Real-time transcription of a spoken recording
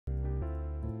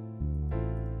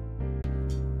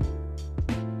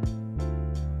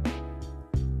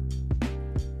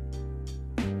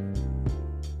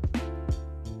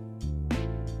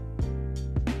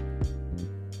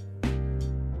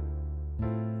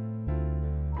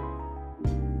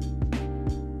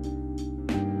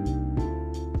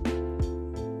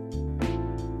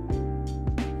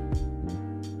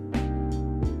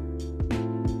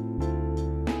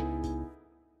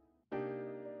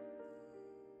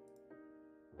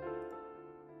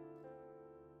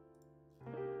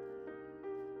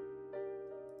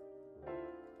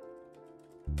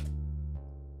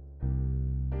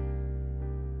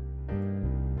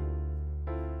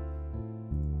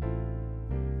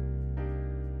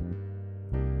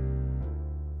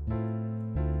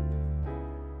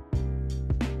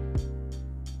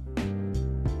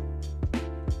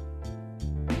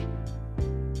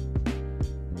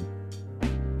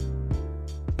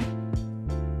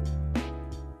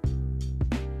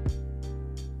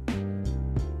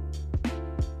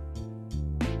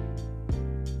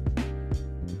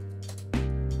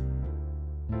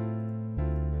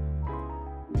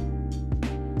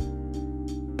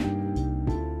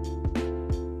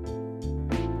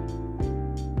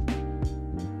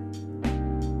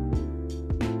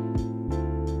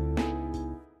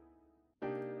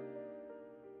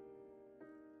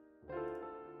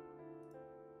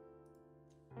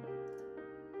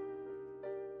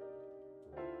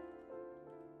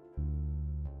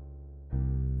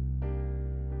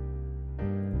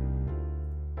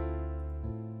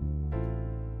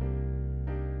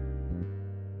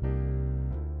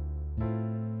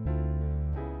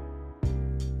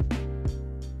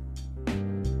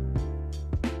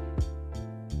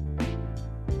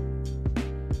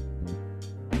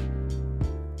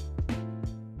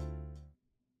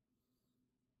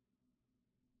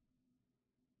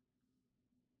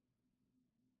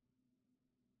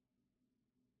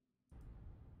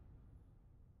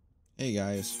Hey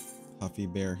guys, Huffy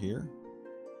Bear here.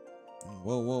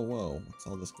 Whoa, whoa, whoa, what's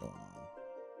all this going on?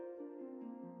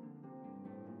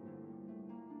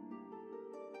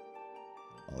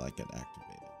 I'll get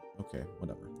activated. Okay,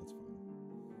 whatever, that's fine.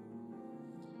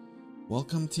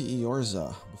 Welcome to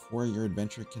Eorza. Before your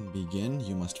adventure can begin,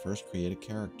 you must first create a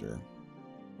character.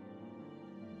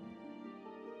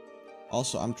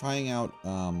 Also, I'm trying out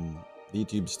the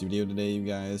YouTube Studio today, you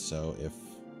guys, so if...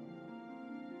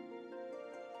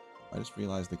 I just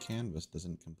realized the canvas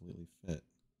doesn't completely fit.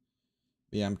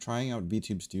 But yeah, I'm trying out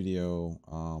VTube Studio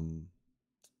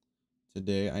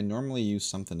today. I normally use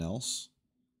something else.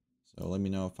 So let me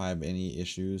know if I have any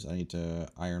issues I need to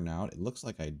iron out. It looks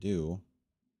like I do.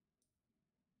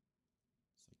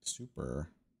 It's like super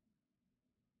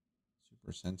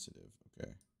sensitive.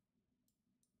 Okay.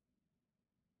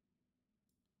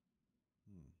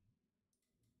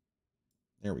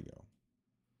 There we go.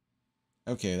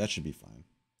 Okay, that should be fine.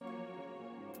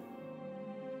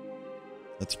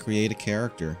 Let's create a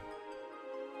character.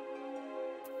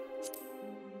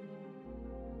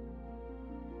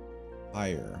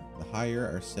 Hire. The Hire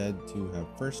are said to have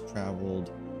first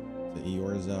traveled to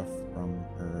Eorza from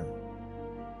her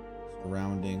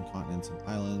surrounding continents and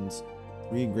islands.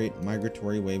 3 great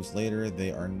migratory waves later,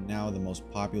 they are now the most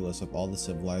populous of all the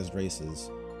civilized races.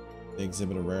 They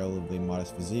exhibit a relatively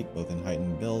modest physique, both in height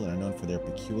and build, and are known for their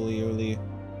peculiarly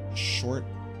short,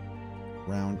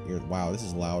 round ears. Wow, this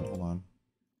is loud. Hold on.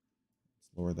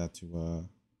 Let's lower that to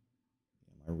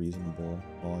my reasonable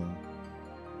volume.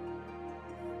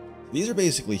 These are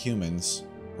basically humans,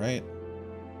 right?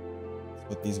 That's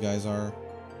what these guys are.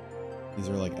 These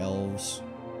are like elves.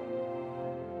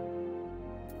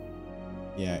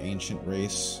 Yeah, ancient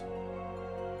race.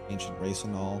 Ancient race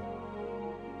and all.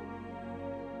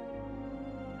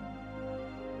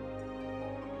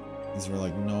 These are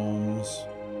like gnomes.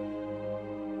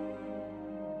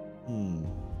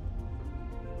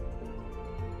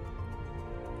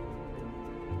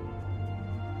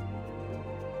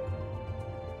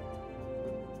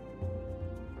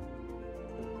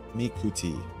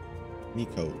 Mikuti.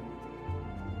 Miko.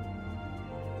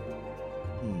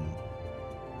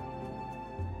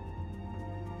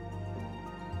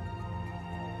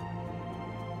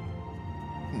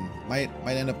 Might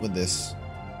end up with this.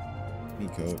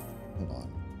 Miko. Hold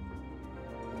on.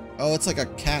 Oh, it's like a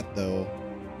cat though.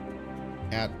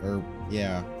 Cat or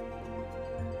yeah.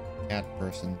 Cat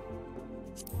person.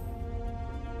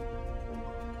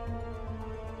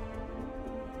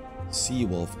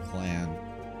 Seawolf clan.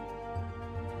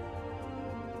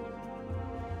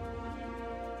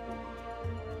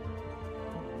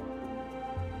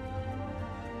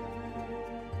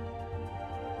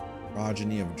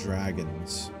 Progeny of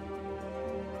dragons.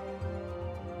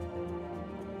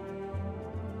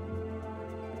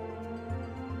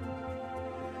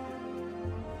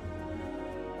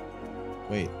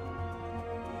 Wait.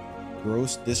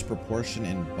 Gross disproportion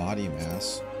in body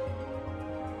mass.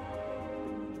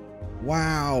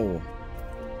 Wow.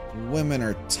 Women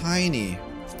are tiny.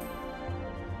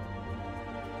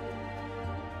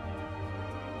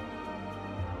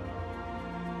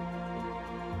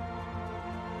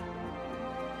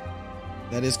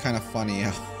 That is kind of funny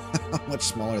how much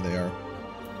smaller they are.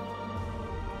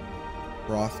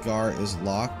 Hrothgar is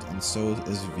locked, and so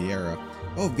is Viera.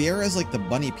 Oh, Viera is like the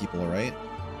bunny people, right?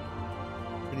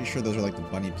 Pretty sure those are like the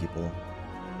bunny people.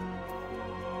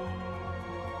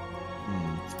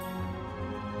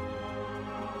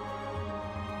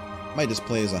 Might just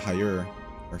play as a Hire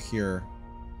or here,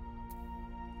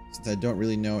 since I don't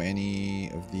really know any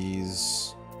of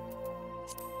these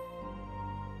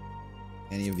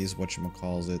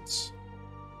whatchamacallits.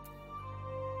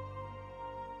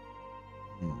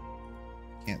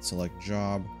 Can't select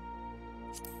job.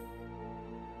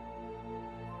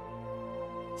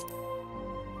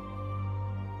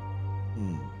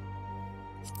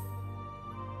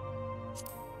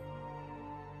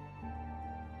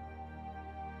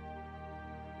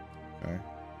 Okay.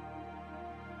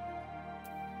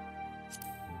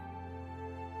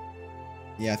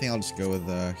 Yeah, I think I'll just go with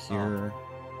here.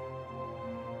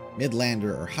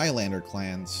 Midlander or Highlander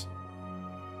clans.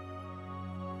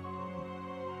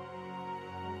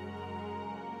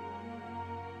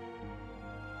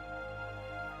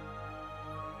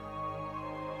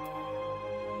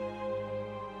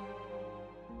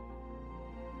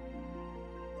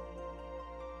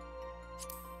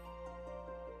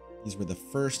 These were the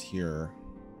first here.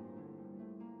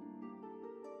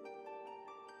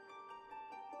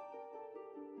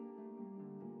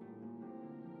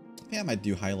 Yeah, I might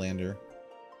do Highlander.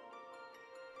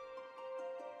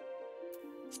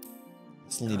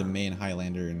 Still need a main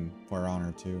Highlander in For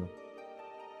Honor too.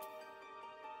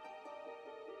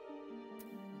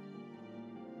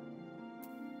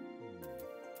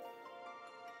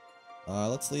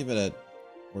 Let's leave it at,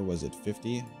 where was it,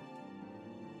 50?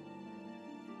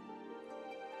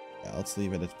 Yeah, let's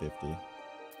leave it at 50.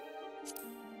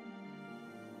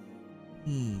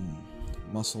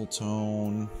 Muscle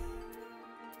tone.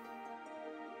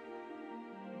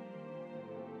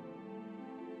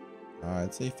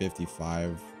 I'd say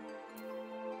 55.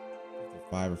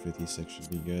 55 or 56 should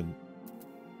be good.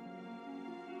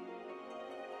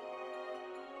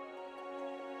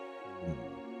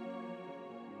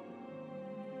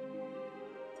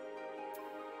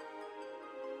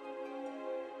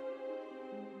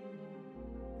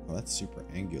 Oh, that's super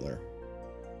angular.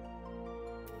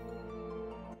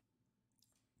 Real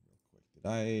quick, did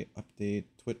I update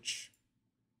Twitch?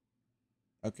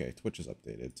 Okay, Twitch is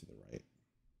updated to the right.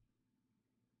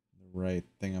 The right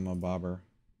thingamabobber.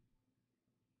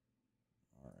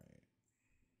 Alright.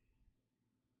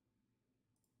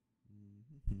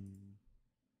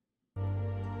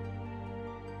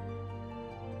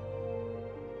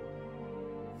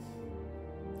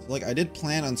 So, like, I did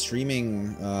plan on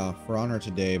streaming For Honor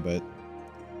today, but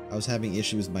I was having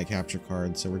issues with my capture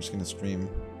card, so we're just gonna stream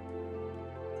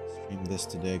this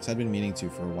today, because I've been meaning to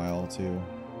for a while too.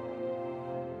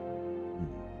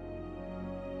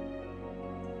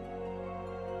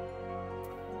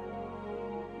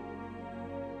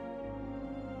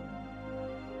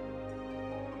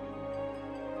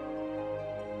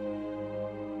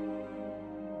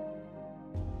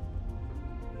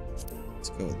 Let's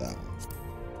go with that one.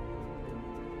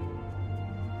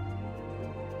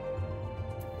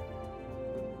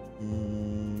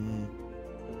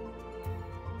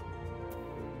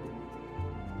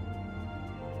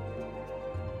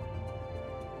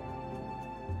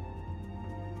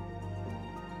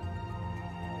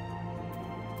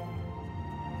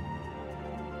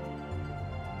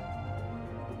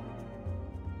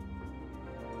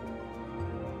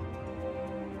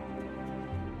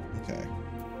 Okay.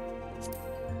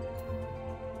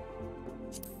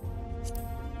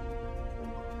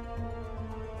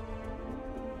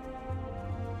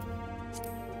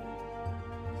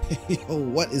 Yo,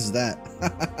 what is that?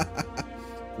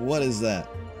 What is that?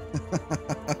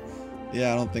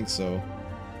 Yeah, I don't think so.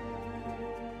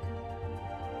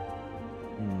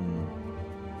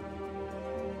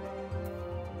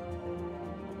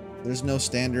 There's no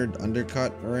standard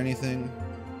undercut or anything.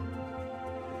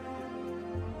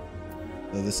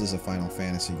 Though this is a Final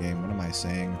Fantasy game. What am I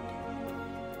saying?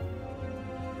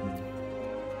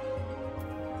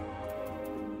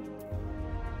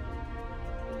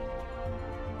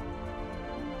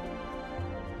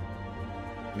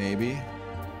 Maybe.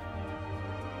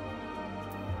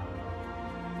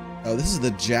 Oh, this is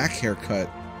the Jack haircut.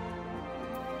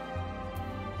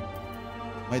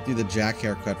 Might do the Jack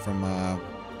haircut from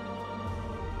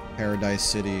Paradise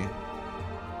City.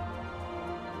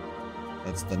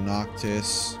 That's the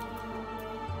Noctis.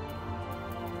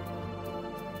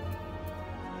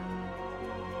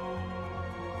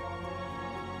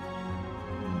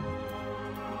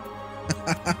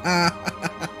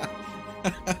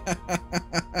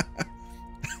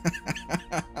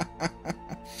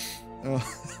 Oh.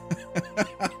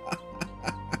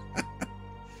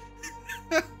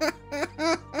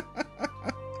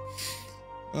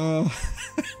 Oh.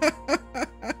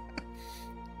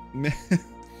 Man,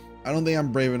 I don't think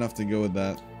I'm brave enough to go with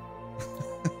that.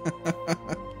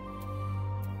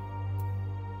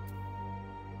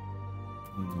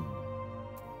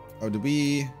 Oh, did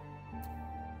we...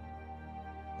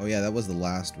 Oh yeah, that was the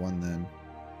last one then.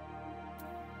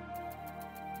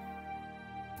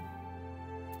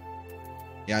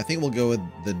 Yeah, I think we'll go with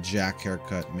the Jack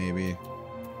haircut, maybe.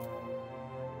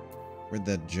 Where'd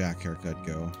that Jack haircut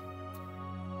go?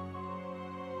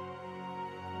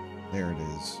 There it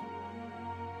is.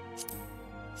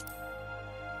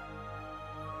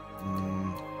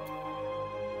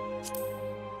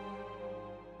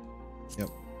 Yep.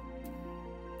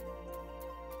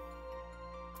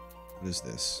 What is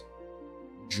this?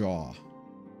 Jaw.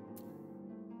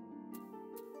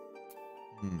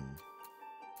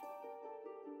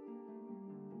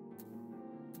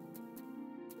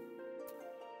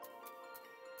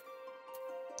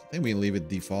 I think we leave it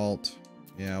default.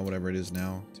 Yeah, whatever it is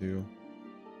now, too.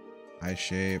 Eye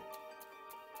shape.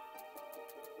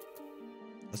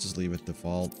 Let's just leave it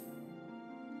default.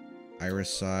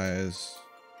 Iris size.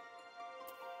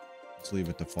 Let's leave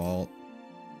it default.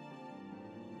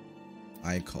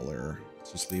 Eye color.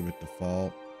 Let's just leave it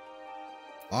default.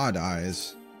 Odd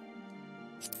eyes.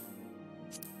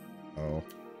 Oh.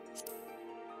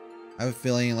 I have a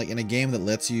feeling, like, in a game that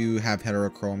lets you have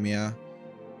heterochromia,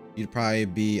 you'd probably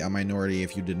be a minority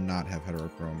if you did not have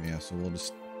heterochromia, so we'll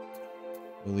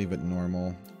leave it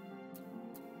normal.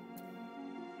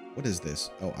 What is this?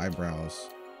 Oh, eyebrows.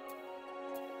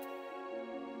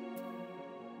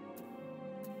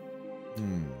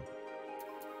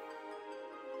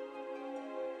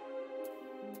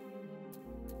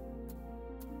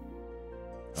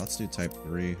 Let's do type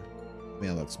 3. I think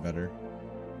that looks better.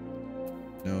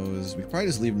 Nose. We could probably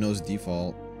just leave nose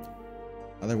default.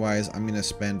 Otherwise, I'm going to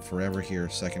spend forever here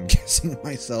second guessing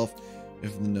myself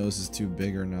if the nose is too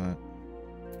big or not.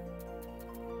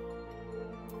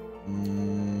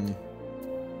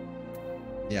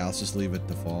 Yeah, let's just leave it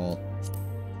default.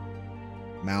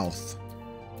 Mouth.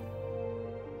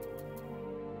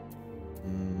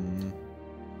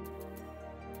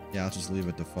 Yeah, let's just leave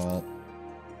it default.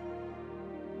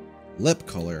 Lip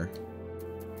color.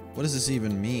 What does this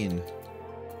even mean?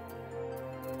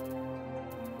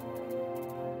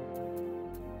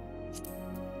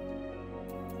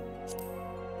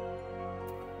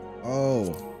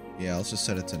 Oh, yeah, let's just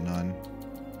set it to none.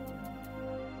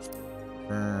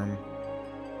 Confirm.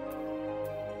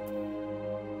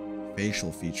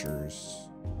 Facial features.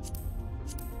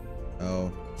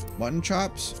 Oh, mutton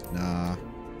chops? Nah.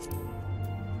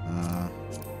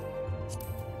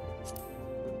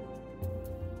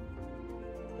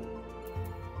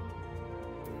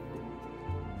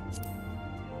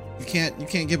 You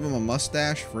can't give him a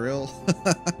mustache for real?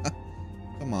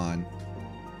 Come on.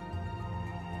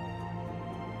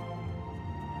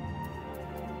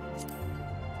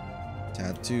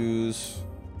 Tattoos.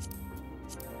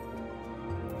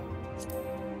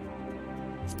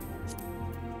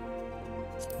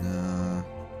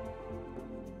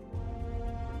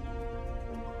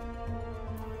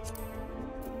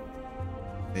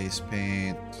 Face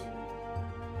paint.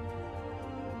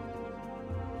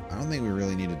 I don't think we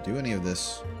really need to do any of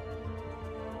this.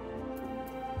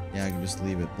 Yeah, I can just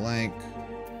leave it blank.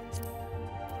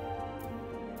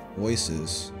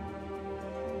 Voices.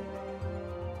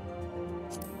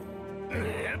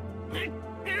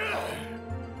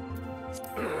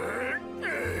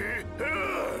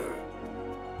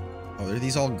 Oh, are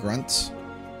these all grunts?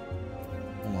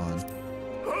 Hold on.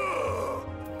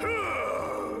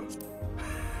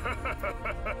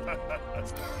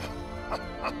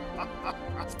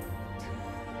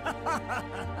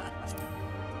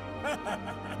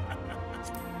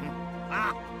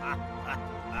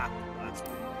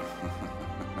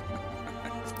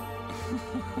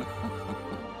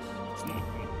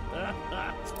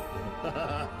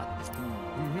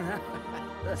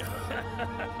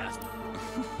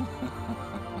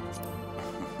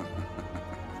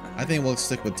 I think we'll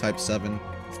stick with type 7.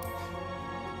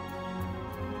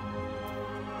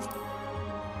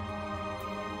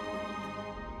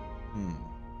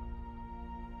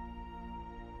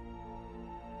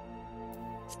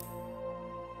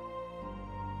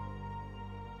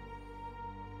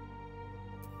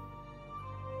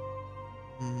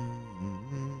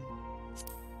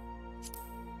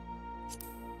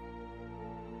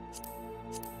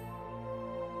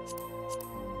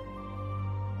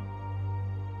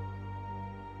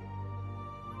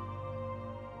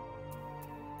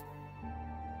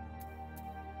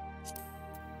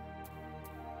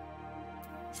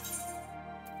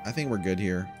 I think we're good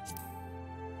here.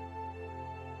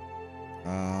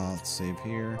 Let's save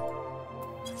here.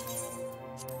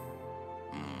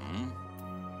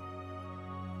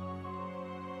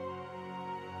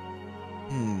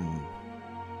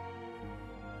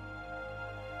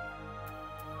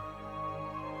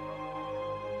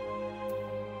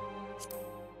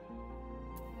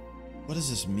 What does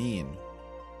this mean?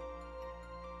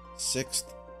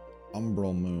 6th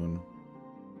umbral moon.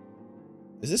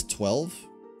 Is this 12?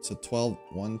 So 12,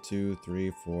 1, 2,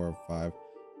 3, 4, 5,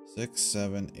 6,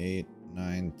 7, 8,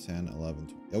 9, 10, 11,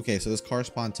 12. Okay, so this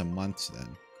corresponds to months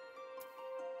then.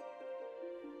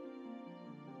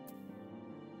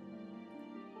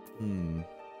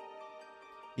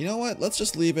 You know what? Let's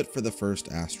just leave it for the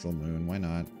first astral moon. Why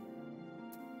not?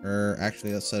 Or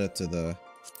actually, let's set it to the...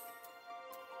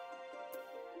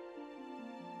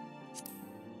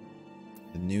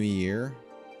 new year.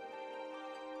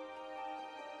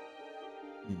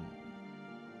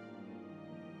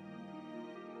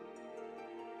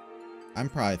 I'm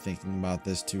probably thinking about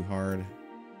this too hard.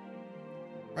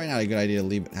 Probably not a good idea to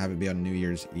leave it, have it be on New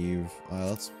Year's Eve.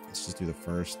 Let's just do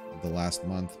the last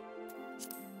month.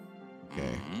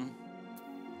 Okay.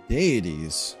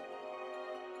 Deities.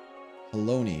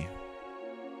 Haloni.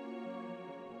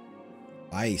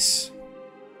 Ice.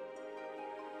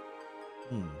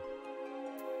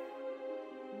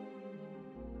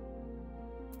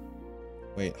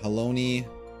 Wait, Haloni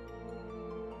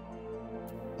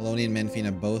and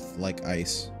Menfina both like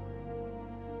ice.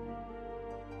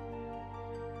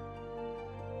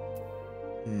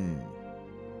 Hmm.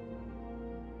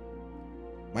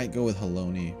 Might go with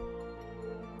Haloni.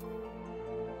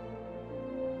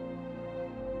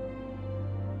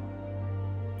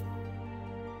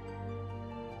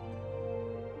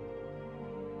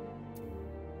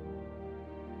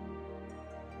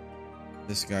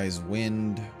 This guy's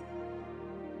wind.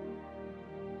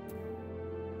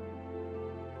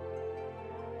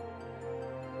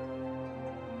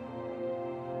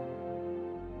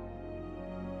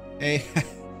 Hey,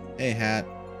 hey, hat.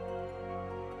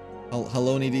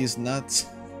 Haloni these nuts.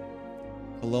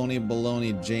 Haloni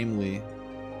baloney Jamely.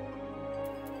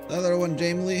 The other one,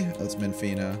 Jamely? That's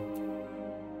Menfina.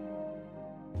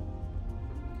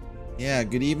 Yeah,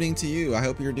 good evening to you. I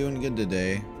hope you're doing good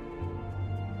today.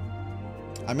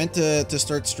 I meant to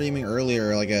start streaming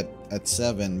earlier, like at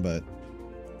 7, but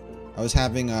I was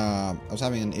having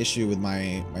an issue with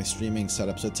my streaming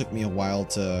setup, so it took me a while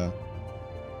to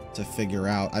figure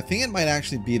out. I think it might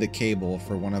actually be the cable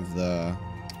for one of the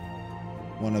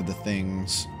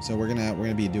things. So we're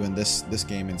gonna be doing this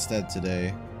game instead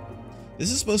today.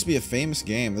 This is supposed to be a famous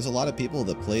game. There's a lot of people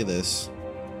that play this.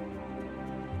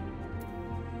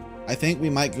 I think we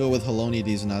might go with Haloni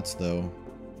these nuts though.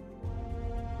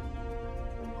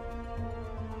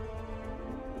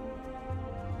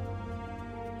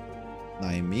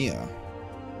 Naimia.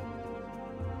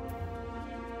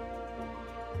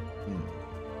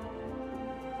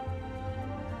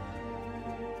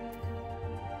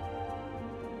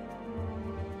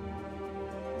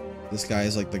 This guy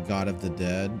is like the god of the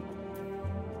dead.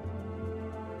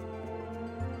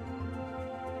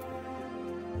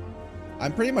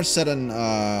 I'm pretty much set on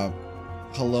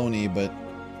Haloni, but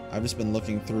I've just been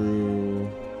looking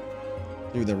through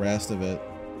the rest of it.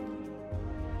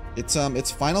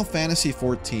 It's Final Fantasy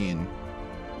 14.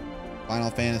 Final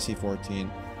Fantasy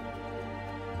 14.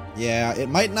 Yeah, it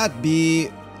might not be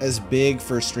as big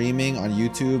for streaming on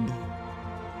YouTube,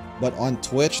 but on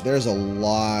Twitch there's a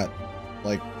lot,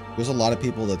 like there's a lot of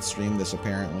people that stream this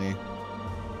apparently.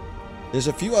 There's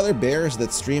a few other bears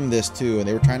that stream this too, and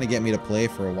they were trying to get me to play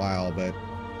for a while, but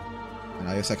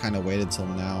I guess I kind of waited till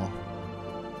now.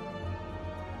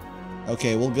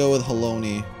 Okay, we'll go with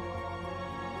Haloni.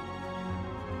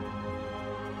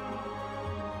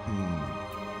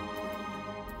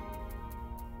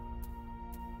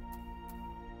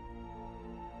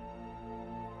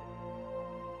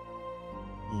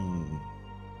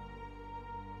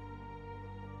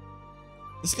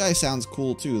 This guy sounds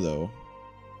cool too, though.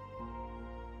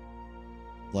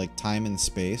 Like time and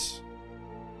space.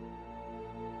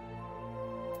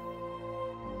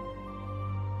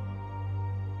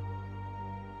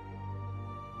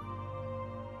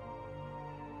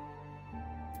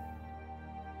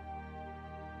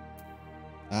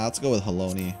 Let's go with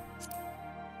Haloni.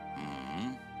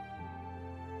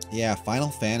 Yeah, Final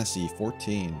Fantasy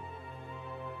 14.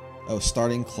 Oh,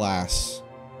 starting class.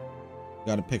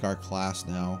 Gotta pick our class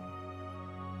now.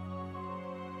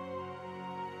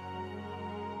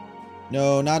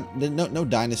 No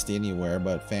dynasty anywhere,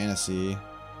 but fantasy.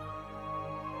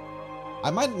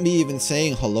 I might be even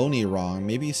saying Haloni wrong.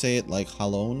 Maybe say it like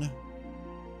Halone.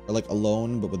 Or like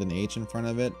alone, but with an H in front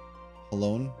of it.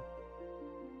 Halone.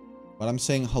 But I'm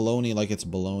saying Haloni like it's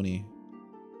baloney.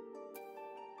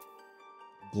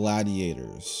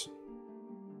 Gladiators.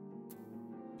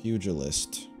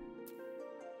 Pugilist.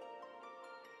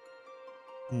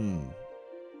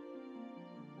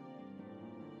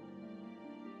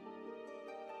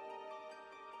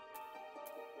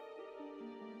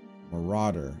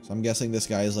 Marauder. So I'm guessing this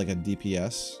guy is like a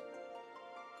DPS.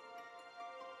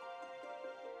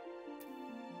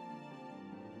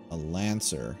 A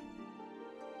Lancer.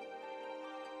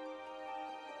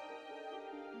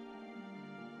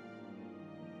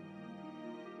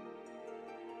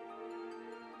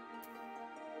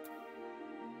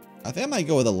 I think I might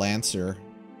go with a Lancer.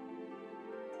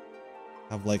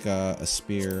 Have like a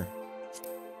spear.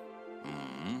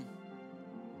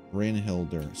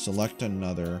 Rainhilder. Select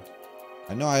another.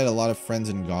 I know I had a lot of friends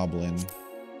in Goblin. So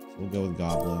we'll go with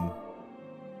Goblin.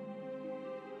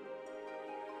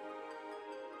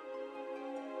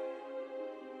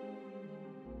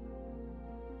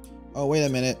 Oh, wait a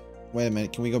minute. Wait a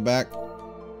minute. Can we go back?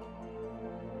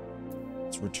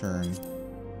 Let's return.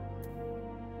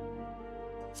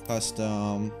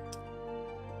 Custom.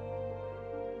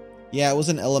 Yeah, it was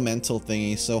an elemental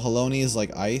thingy. So Haloni is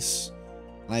like ice.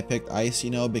 And I picked ice, you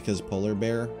know, because polar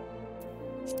bear.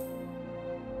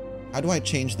 How do I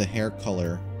change the hair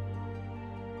color?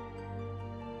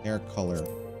 Hair color.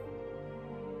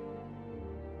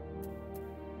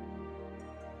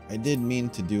 I did mean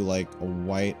to do like a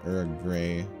white or a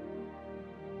gray.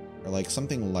 Or like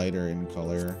something lighter in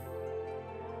color.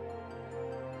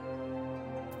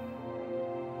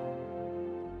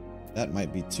 That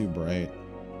might be too bright.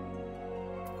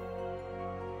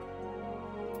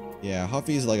 Yeah,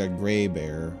 Huffy's like a gray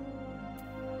bear.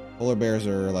 Polar bears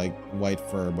are like white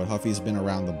fur, but Huffy's been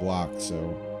around the block,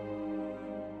 so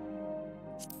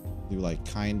do like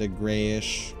kinda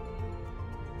grayish.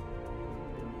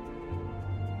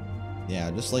 Yeah,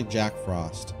 just like Jack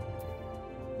Frost.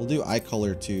 We'll do eye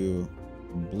color to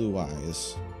blue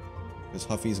eyes, because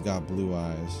Huffy's got blue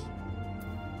eyes.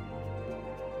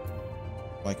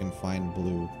 If I can find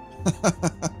blue.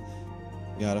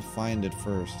 Gotta find it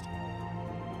first.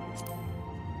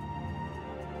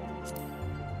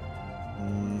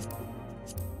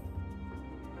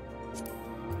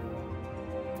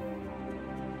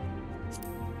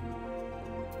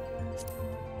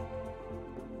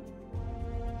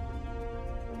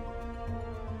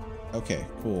 Okay,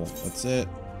 cool. That's it.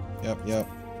 Yep.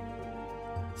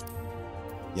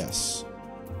 Yes.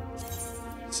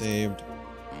 Saved.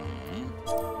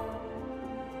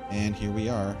 And here we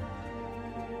are.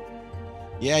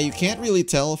 Yeah, you can't really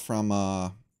tell from,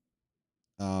 I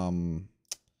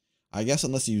guess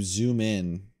unless you zoom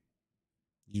in.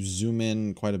 You zoom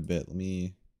in quite a bit. Let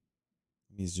me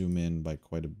zoom in by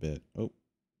quite a bit. Oh,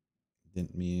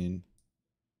 didn't mean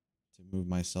to move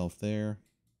myself there.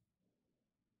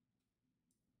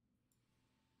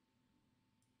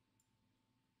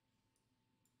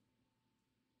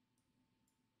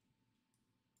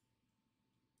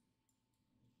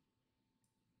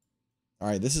 All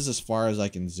right, this is as far as I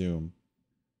can zoom.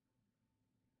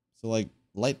 So like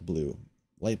light blue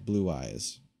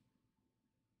eyes.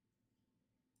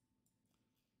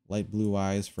 Light blue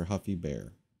eyes for Huffy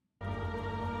Bear.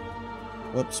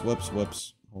 Whoops.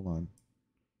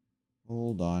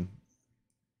 Hold on.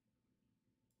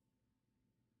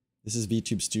 This is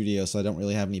VTube Studio, so I don't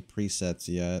really have any presets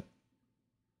yet.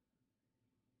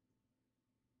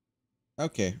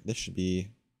 Okay, that should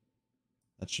be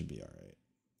all right.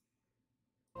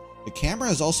 The camera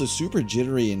is also super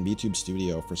jittery in VTube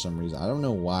Studio for some reason. I don't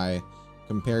know why,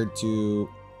 compared to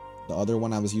the other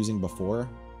one I was using before,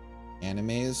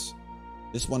 Animes.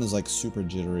 This one is like super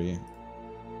jittery.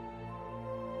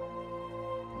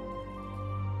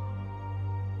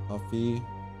 Huffy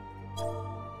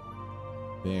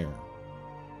Bear.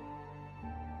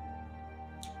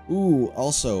 Ooh,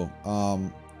 also,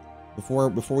 before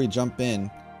we jump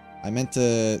in, I meant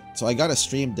to, so I got a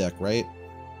stream deck, right?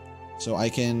 So I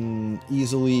can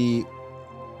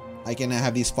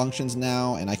have these functions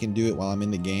now, and I can do it while I'm in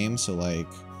the game. So like,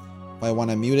 if I want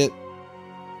to mute it,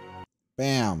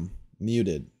 bam,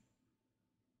 muted.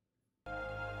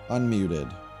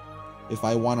 Unmuted. If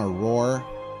I want to roar,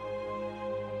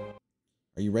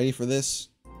 are you ready for this?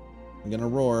 I'm gonna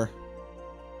roar.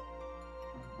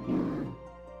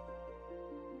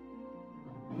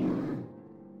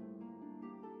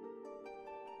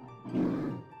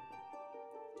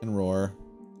 Can roar.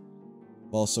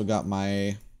 I've also got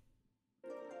my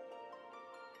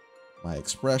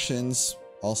expressions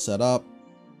all set up.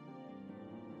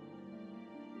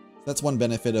 That's one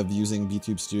benefit of using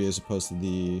VTube Studio as opposed to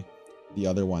the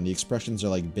other one. The expressions are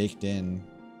like baked in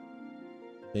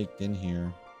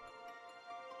here.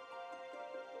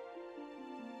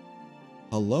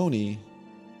 Haloni.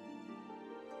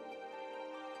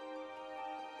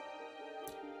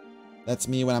 That's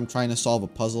me when I'm trying to solve a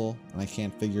puzzle and I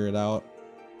can't figure it out.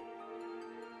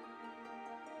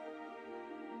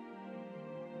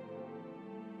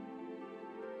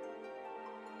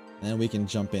 And then we can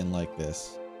jump in like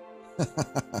this.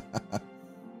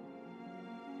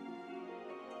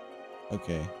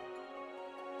 Okay.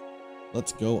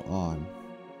 Let's go on.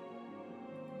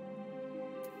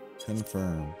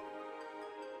 Confirm.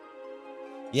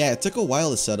 Yeah, it took a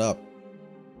while to set up.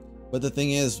 But the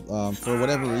thing is, for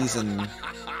whatever reason,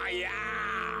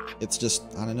 it's just,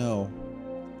 I don't know.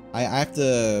 I have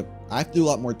to do a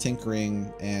lot more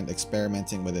tinkering and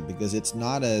experimenting with it because it's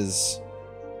not as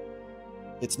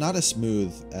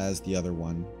smooth as the other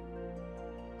one.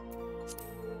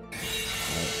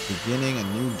 Alright, beginning a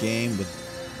new game with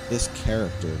this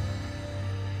character.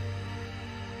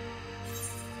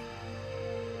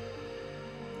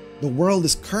 The world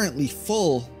is currently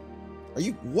full. Are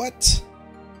you, what?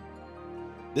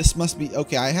 This must be,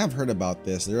 okay, I have heard about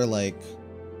this. There are like,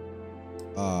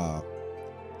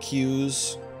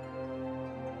 queues.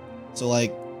 So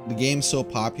like, the game's so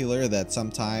popular that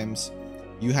sometimes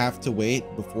you have to wait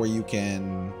before you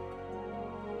can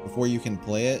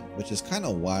play it, which is kind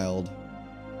of wild.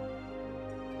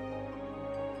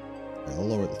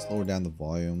 Alright, let's lower down the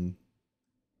volume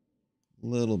a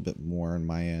little bit more on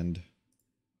my end.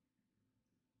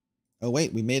 Oh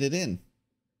wait, we made it in.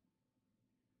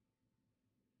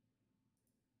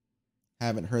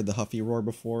 Haven't heard the Huffy roar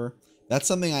before. That's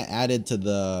something I added to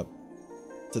the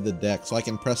deck, so I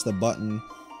can press the button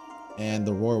and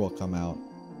the roar will come out.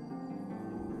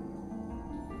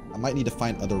 I might need to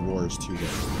find other roars too though.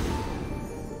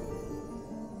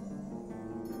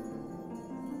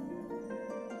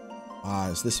 Ah,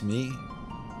 is this me?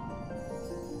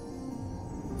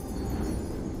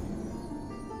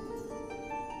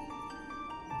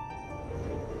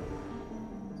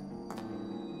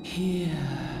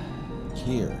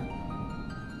 Here.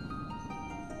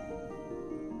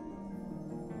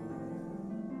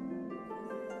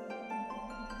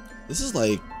 This is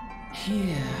like...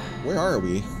 Here. Where are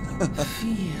we?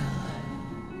 Feel.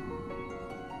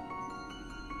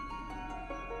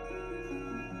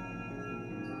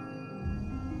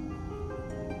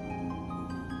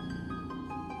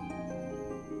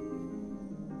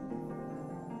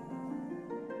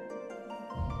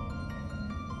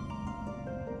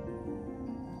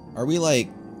 Are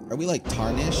we like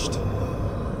tarnished?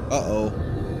 Uh-oh.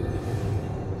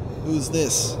 Who's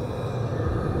this?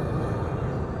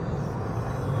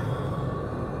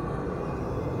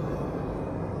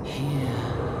 Hear,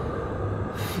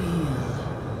 feel,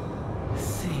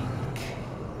 think.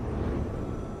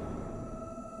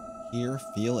 Hear,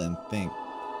 feel, and think.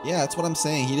 Yeah, that's what I'm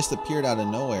saying. He just appeared out of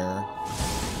nowhere.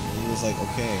 He was like,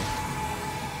 okay.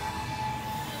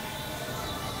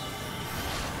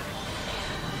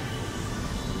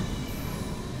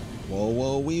 Whoa,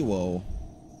 whoa, wee, whoa.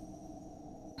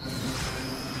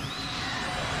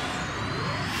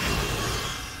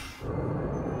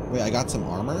 Wait, I got some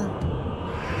armor?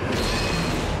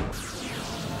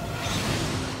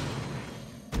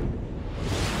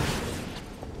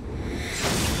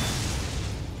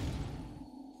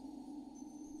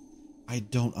 I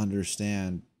don't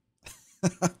understand.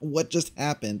 What just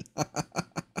happened?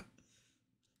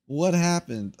 What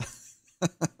happened?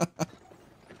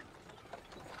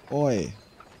 Oi.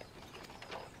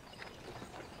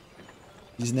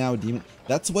 He's now a demon.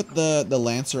 That's what the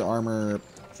Lancer armor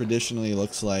traditionally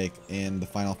looks like in the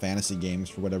Final Fantasy games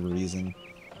for whatever reason.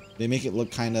 They make it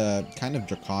look kind of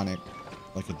draconic,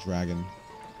 like a dragon.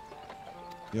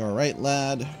 You alright,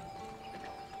 lad?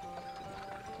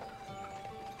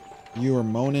 You are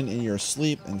moaning in your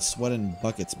sleep and sweating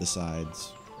buckets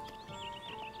besides.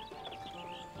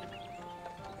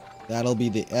 That'll be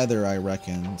the ether, I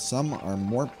reckon. Some are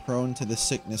more prone to the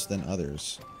sickness than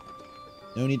others.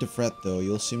 No need to fret, though.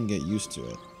 You'll soon get used to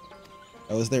it.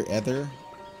 Oh, is there ether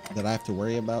that I have to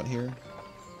worry about here?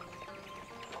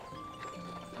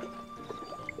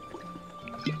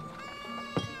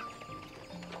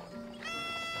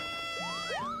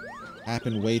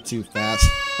 Happened way too fast.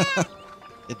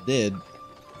 It did.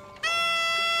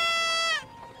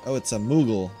 Oh, it's a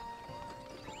Moogle.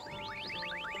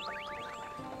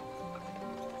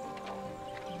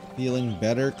 Feeling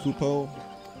better, Kupo?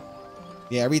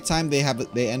 Yeah, every time they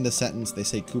end a sentence, they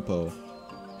say Kupo.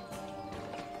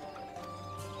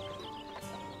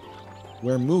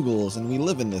 We're Moogles and we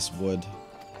live in this wood.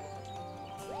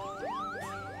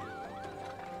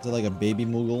 Is it like a baby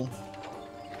Moogle?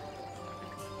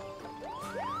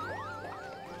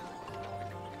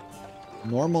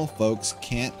 Normal folks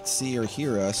can't see or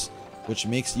hear us, which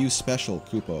makes you special,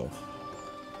 Kupo.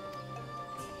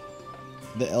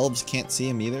 The elves can't see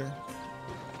him either?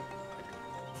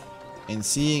 And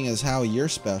seeing as how you're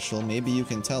special, maybe you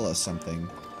can tell us something.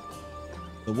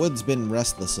 The wood's been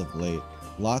restless of late.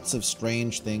 Lots of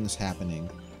strange things happening.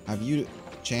 Have you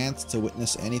chanced to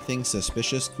witness anything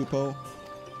suspicious, Kupo?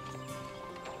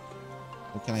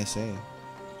 What can I say?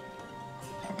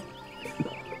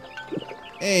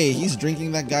 Hey, he's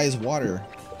drinking that guy's water.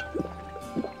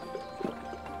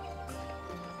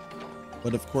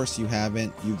 But of course you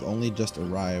haven't. You've only just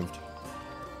arrived.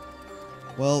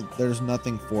 Well, there's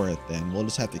nothing for it then. We'll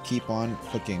just have to keep on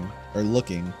cooking or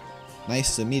looking.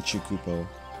 Nice to meet you, Kupo.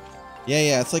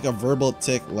 Yeah, it's like a verbal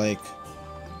tick like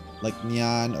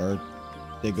Nyan or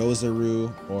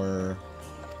Degozaru or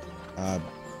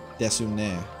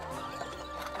Desune.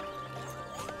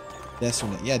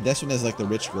 Desune. Yeah, Desune is like the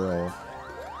rich girl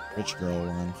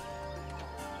one.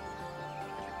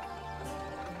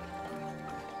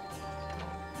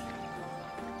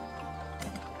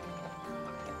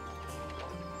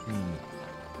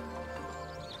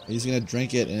 He's gonna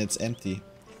drink it and it's empty.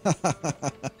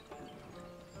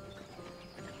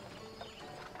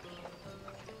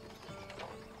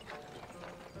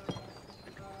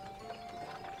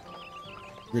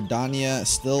 Gridania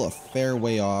still a fair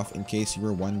way off, in case you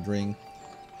were wondering.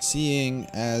 Seeing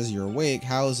as you're awake,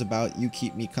 how's about you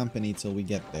keep me company till we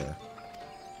get there?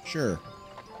 Sure.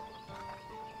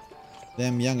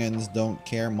 Them young'uns don't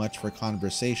care much for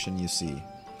conversation, you see.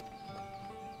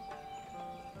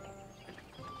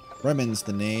 Bremen's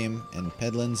the name, and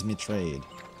peddlin's me trade.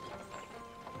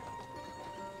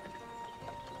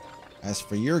 As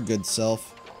for your good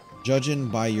self, judging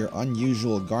by your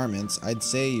unusual garments, I'd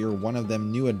say you're one of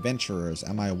them new adventurers.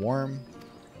 Am I warm?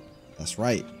 That's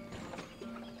right.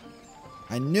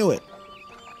 I knew it!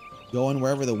 Going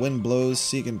wherever the wind blows,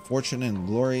 seeking fortune and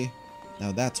glory.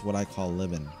 Now that's what I call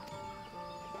living.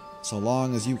 So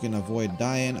long as you can avoid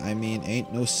dying, I mean,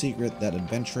 ain't no secret that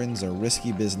adventuring's a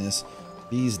risky business,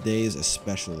 these days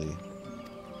especially.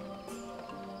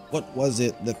 What was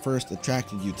it that first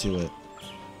attracted you to it?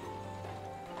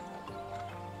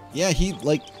 Yeah, he,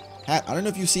 like, I don't know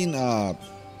if you've seen,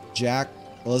 Jack,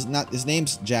 well, his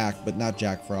name's Jack, but not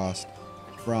Jack Frost,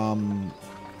 from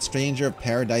Stranger of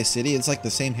Paradise City. It's like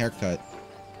the same haircut,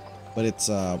 but it's,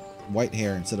 white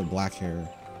hair instead of black hair.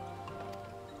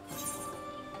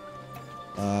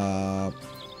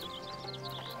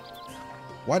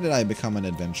 Why did I become an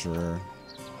adventurer?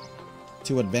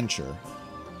 To adventure.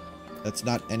 That's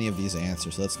not any of these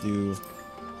answers. Let's do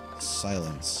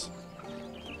silence.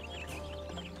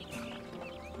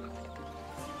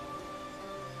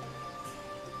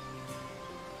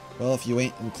 Well, if you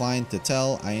ain't inclined to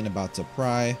tell, I ain't about to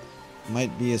pry.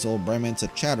 Might be his old Bremen's a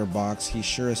chatterbox. He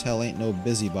sure as hell ain't no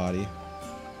busybody.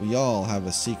 We all have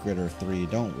a secret or three,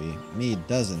 don't we? Me,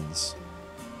 dozens.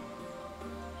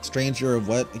 Stranger of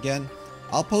what again?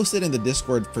 I'll post it in the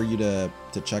Discord for you to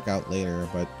check out later,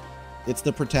 but it's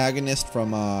the protagonist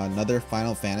from another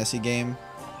Final Fantasy game.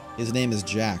 His name is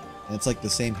Jack, and it's like the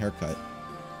same haircut.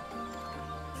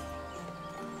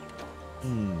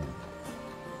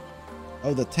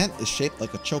 Oh, the tent is shaped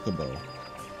like a chocobo.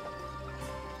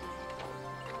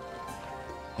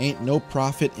 Ain't no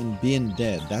profit in being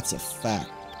dead, that's a fact.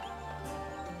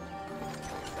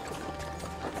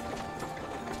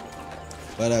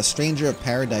 But a stranger of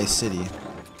Paradise City.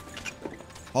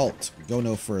 Halt, go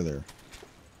no further.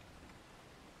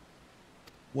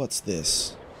 What's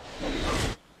this?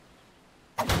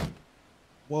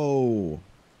 Whoa.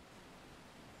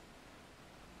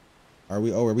 Are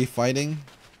we fighting?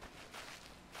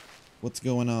 What's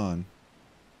going on?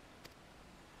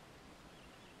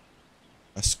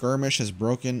 A skirmish has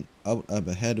broken out up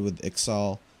ahead with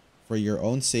Ixal. For your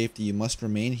own safety, you must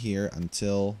remain here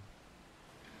until...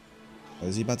 Oh,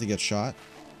 is he about to get shot?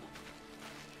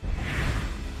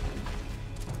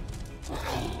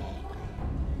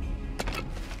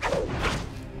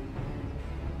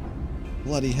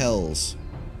 Bloody hells.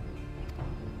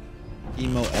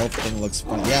 Emo elf thing looks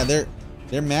funny. Yeah,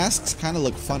 their masks kind of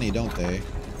look funny, don't they?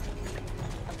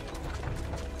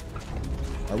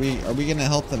 Are we gonna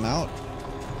help them out?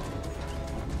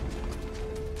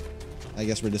 I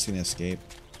guess we're just gonna escape.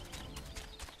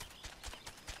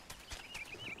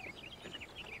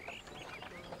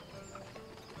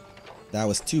 That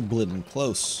was too blittin'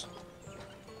 close.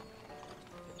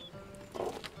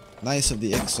 Nice of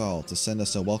the Ixal to send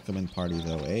us a welcoming party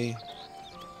though, eh?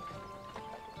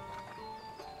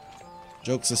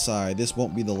 Jokes aside, this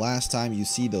won't be the last time you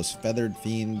see those feathered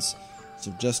fiends,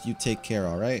 so just you take care,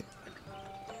 alright?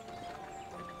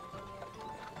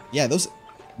 Yeah,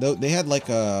 they had like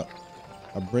a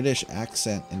British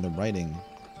accent in the writing.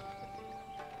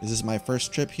 Is this my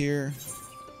first trip here?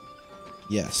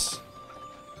 Yes.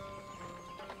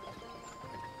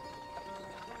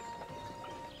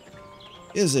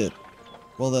 Is it?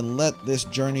 Well then let this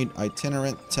journeyed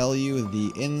itinerant tell you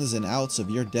the ins and outs of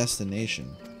your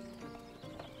destination.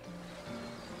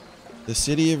 The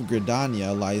city of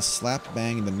Gridania lies slap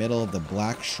bang in the middle of the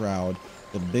Black Shroud,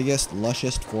 the biggest,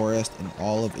 lushest forest in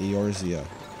all of Eorzea.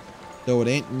 Though it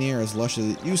ain't near as lush as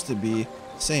it used to be,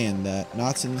 saying that,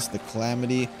 not since the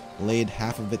calamity laid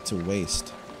half of it to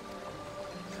waste.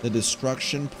 The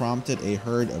destruction prompted a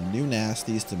herd of new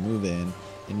nasties to move in,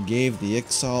 and gave the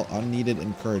Ixal unneeded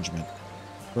encouragement.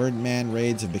 Birdman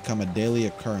raids have become a daily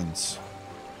occurrence.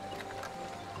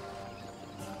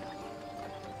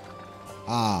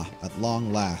 Ah, at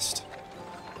long last.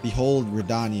 Behold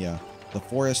Redania, the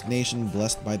forest nation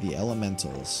blessed by the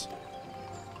elementals.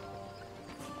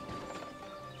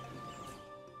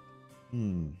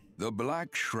 The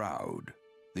Black Shroud,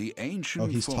 the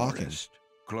ancient he's forest,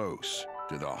 close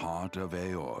to the heart of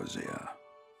Eorzea.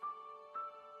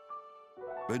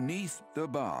 Beneath the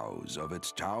boughs of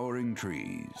its towering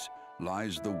trees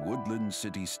lies the woodland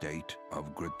city-state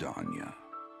of Gridania.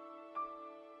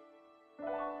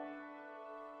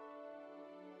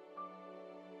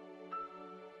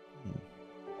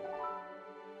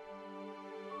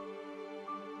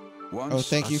 Once Oh,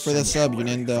 thank a you for the sub, sanctuary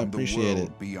Yuninda. from the Appreciate world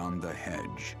it. beyond the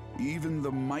hedge, even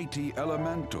the mighty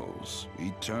elementals,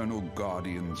 eternal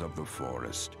guardians of the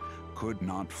forest, could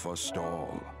not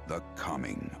forestall the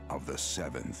coming of the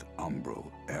seventh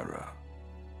umbral era.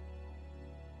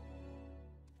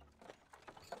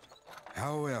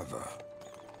 However,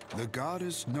 the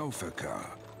goddess Nofika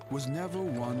was never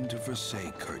one to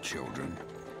forsake her children,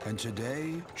 and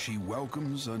today she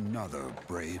welcomes another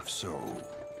brave soul.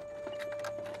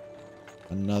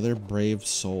 Another brave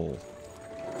soul.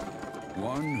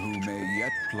 One who may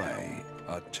yet play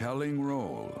a telling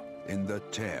role in the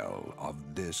tale of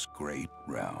this great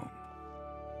realm.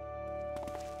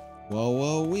 Whoa,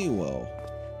 whoa, wee, whoa.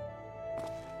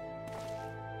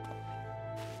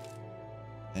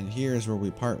 And here's where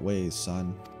we part ways,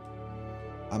 son.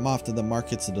 I'm off to the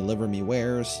markets to deliver me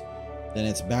wares, then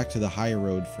it's back to the high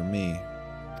road for me.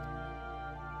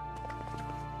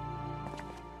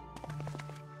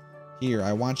 Here,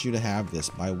 I want you to have this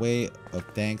by way of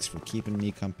thanks for keeping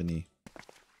me company.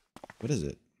 What is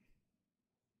it?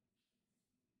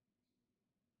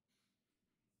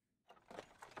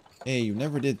 Hey, you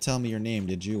never did tell me your name,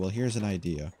 did you? Well, here's an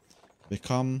idea.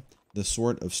 Become the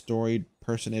sort of storied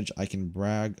personage I can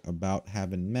brag about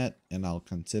having met, and I'll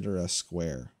consider us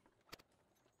square.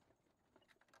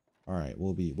 Alright,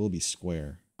 we'll be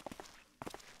square.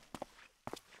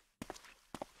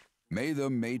 May the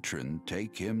matron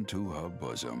take him to her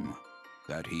bosom,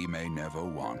 that he may never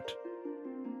want.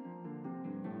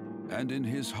 And in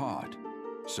his heart,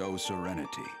 sow serenity.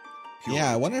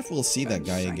 Yeah, I wonder if we'll see that and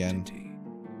guy again. sanctity.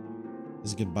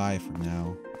 This is goodbye for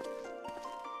now.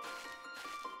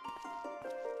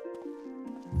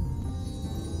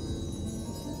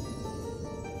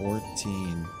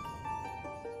 $14.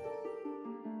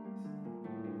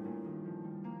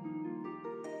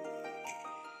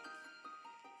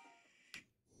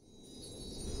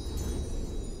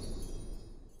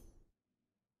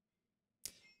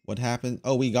 What happened?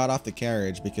 Oh, we got off the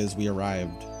carriage because we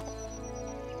arrived.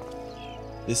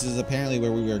 This is apparently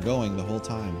where we were going the whole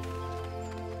time.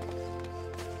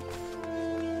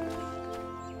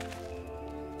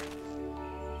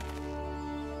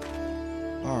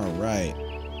 All right.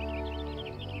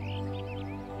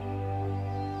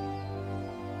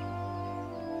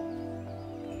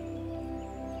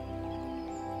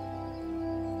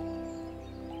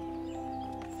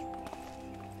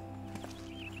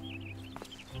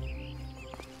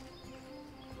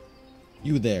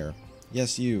 You there.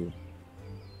 Yes, you.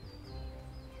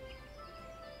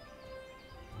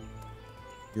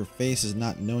 Your face is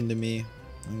not known to me.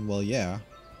 Well, yeah.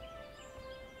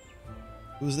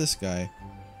 Who's this guy?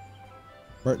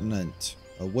 Bertinant,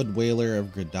 a wood whaler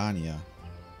of Gridania.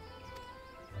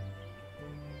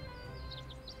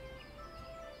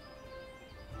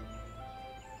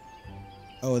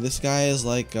 Oh, this guy is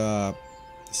like a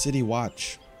city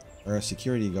watch or a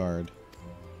security guard.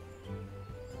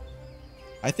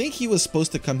 I think he was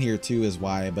supposed to come here too, is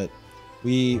why, but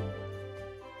we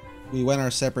went our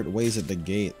separate ways at the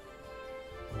gate.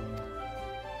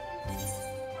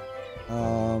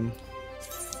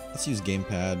 Let's use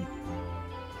gamepad.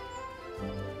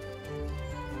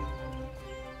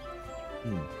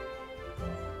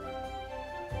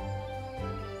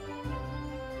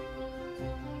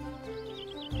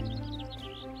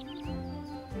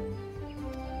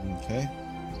 Okay.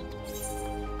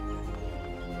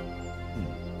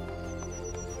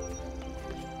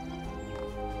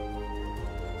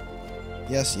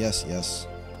 Yes, yes, yes.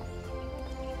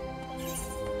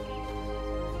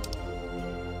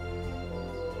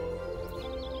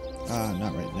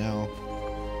 Not right now.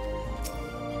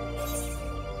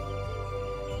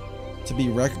 To be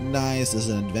recognized as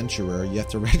an adventurer, you have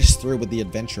to register with the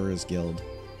Adventurers Guild.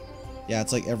 Yeah,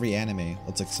 it's like every anime.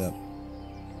 Let's accept.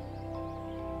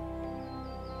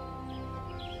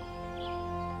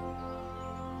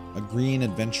 A green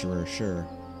adventurer, sure.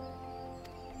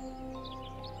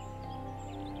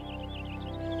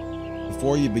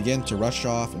 Before you begin to rush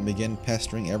off and begin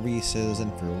pestering every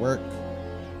citizen for work,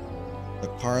 the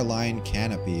Carline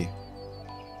Canopy.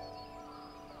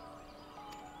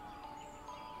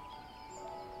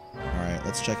 Alright,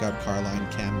 let's check out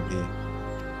Carline Canopy.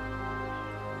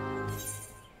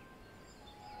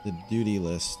 The duty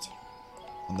list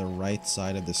on the right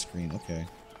side of the screen. Okay.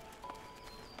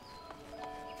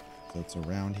 So it's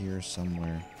around here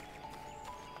somewhere.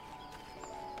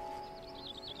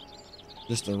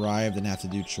 Just arrived and have to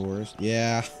do chores.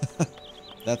 Yeah.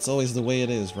 That's always the way it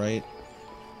is, right?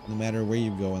 No matter where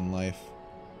you go in life.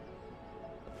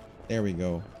 There we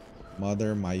go.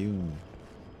 Mother Mayun.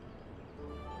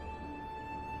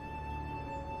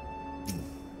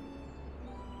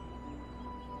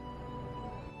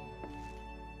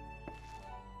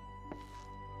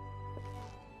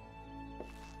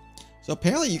 So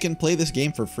apparently you can play this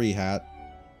game for free, Hat.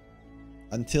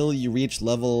 Until you reach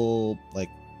level, like,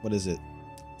 what is it?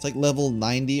 It's like level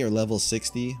 90 or level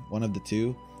 60, one of the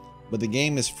two. But the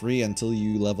game is free until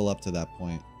you level up to that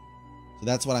point. So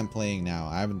that's what I'm playing now.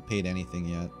 I haven't paid anything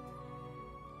yet.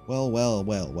 Well, well,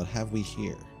 well, what have we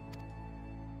here?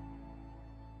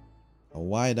 A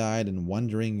wide-eyed and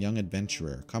wondering young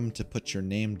adventurer. Come to put your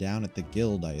name down at the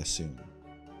guild, I assume.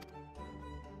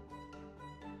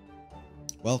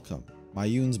 Welcome.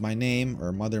 Mayun's my name,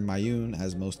 or Mother Mayun,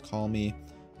 as most call me,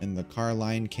 and the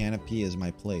Carline Canopy is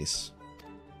my place.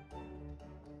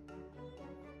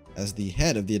 As the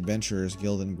head of the Adventurers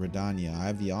Guild in Gridania, I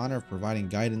have the honor of providing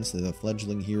guidance to the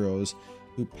fledgling heroes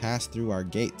who pass through our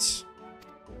gates.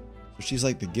 So she's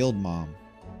like the guild mom.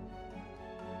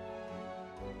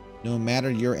 No matter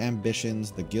your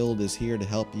ambitions, the guild is here to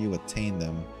help you attain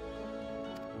them.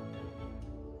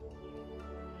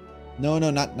 No,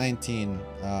 not 19.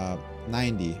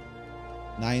 90.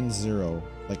 90.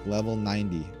 Like level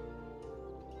 90.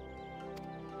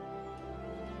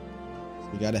 So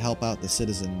we gotta help out the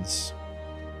citizens.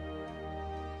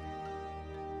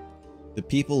 The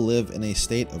people live in a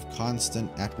state of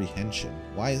constant apprehension.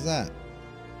 Why is that?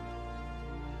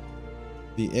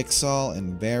 The Ixal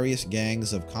and various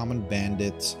gangs of common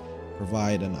bandits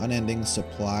provide an unending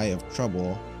supply of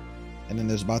trouble, and then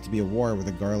there's about to be a war with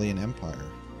the Garlean Empire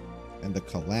and the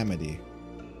Calamity.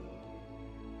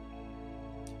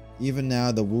 Even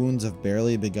now, the wounds have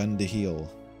barely begun to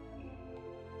heal.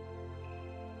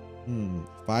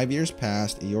 5 years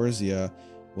past, Eorzea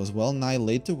was well nigh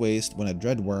laid to waste when a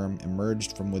dreadworm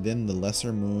emerged from within the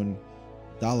lesser moon,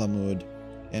 Dalamud,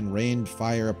 and rained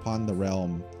fire upon the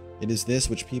realm. It is this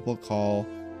which people call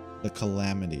the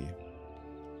Calamity.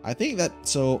 I think that,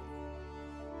 so,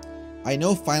 I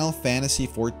know Final Fantasy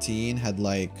XIV had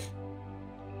like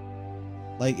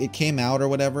it came out or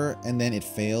whatever, and then it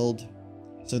failed.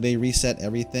 So they reset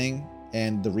everything,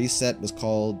 and the reset was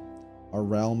called A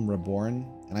Realm Reborn.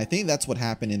 And I think that's what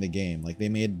happened in the game. Like, they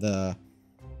made the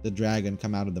dragon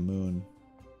come out of the moon.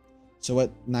 So at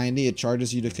 90, it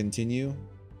charges you to continue?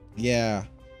 Yeah.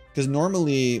 Because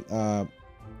normally,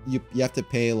 you have to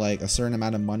pay like a certain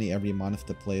amount of money every month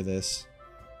to play this.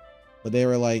 But they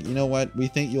were like, you know what? We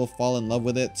think you'll fall in love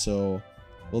with it, so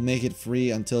we'll make it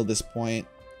free until this point.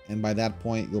 And by that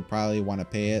point, you'll probably want to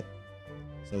pay it.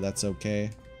 So that's okay.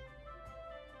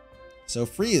 So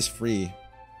free is free.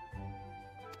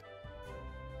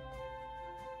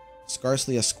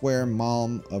 Scarcely a square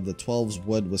malm of the 12's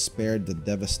wood was spared the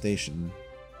devastation.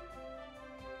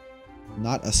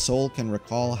 Not a soul can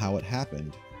recall how it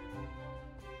happened.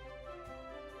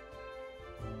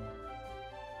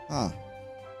 Huh.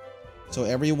 So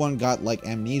everyone got like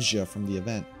amnesia from the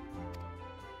event.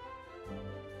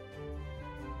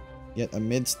 Yet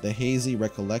amidst the hazy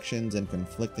recollections and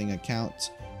conflicting accounts,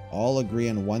 all agree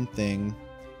on one thing,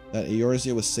 that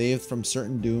Eorzea was saved from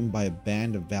certain doom by a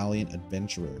band of valiant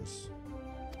adventurers.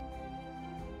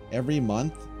 Every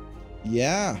month?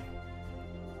 Yeah.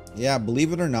 Yeah,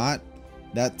 believe it or not,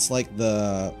 that's like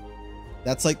the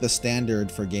standard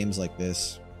for games like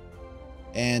this.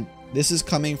 And this is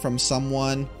coming from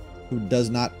someone who does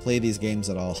not play these games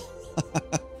at all.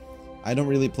 I don't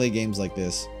really play games like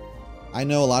this. I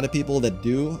know a lot of people that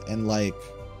do, and like,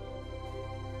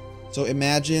 so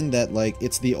imagine that like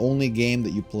it's the only game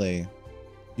that you play.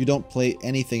 You don't play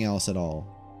anything else at all.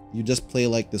 You just play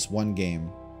like this one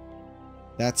game.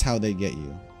 That's how they get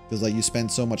you, because like you spend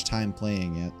so much time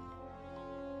playing it.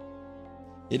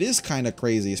 It is kind of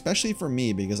crazy, especially for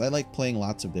me, because I like playing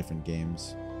lots of different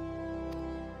games.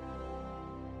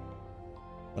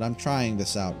 But I'm trying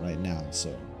this out right now,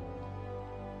 so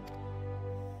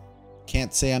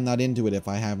can't say I'm not into it if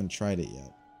I haven't tried it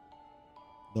yet.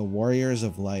 The Warriors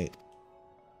of Light.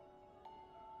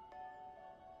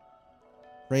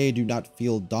 Pray do not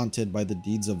feel daunted by the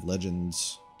deeds of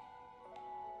legends.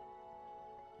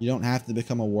 You don't have to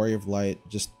become a Warrior of Light,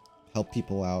 just help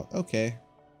people out. Okay.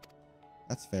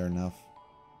 That's fair enough.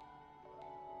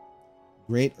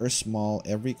 Great or small,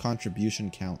 every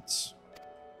contribution counts.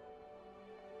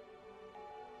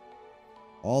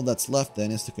 All that's left then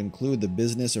is to conclude the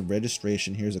business of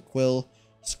registration. Here's a quill.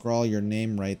 Scrawl your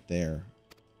name right there.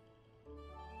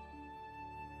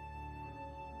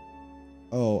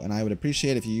 Oh, and I would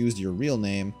appreciate if you used your real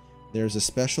name. There's a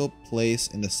special place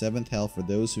in the 7th Hell for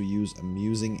those who use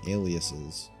amusing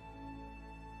aliases.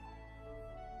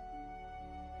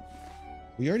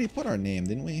 We already put our name,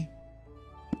 didn't we?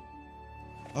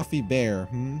 Huffy Bear,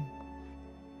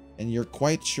 And you're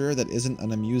quite sure that isn't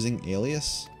an amusing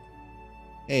alias?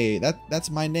 Hey, that's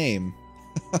my name.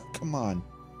 Come on.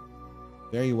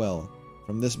 Very well.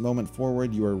 From this moment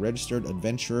forward, you are a registered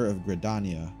adventurer of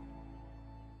Gridania.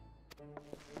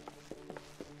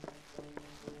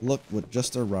 Look what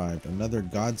just arrived. Another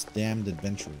God's damned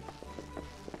adventurer.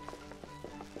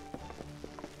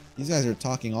 These guys are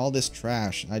talking all this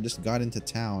trash. I just got into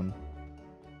town.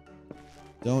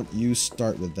 Don't you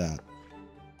start with that.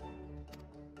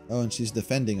 Oh, and she's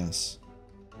defending us.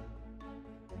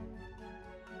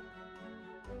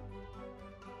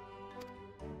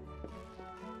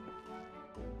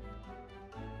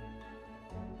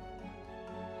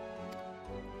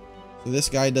 So this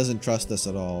guy doesn't trust us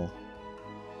at all.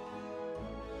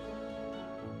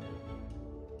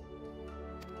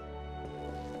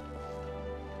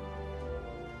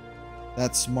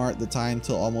 That's smart. The time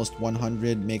till almost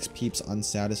 100 makes peeps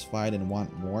unsatisfied and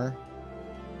want more.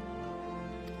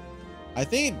 I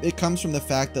think it comes from the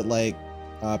fact that like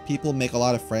people make a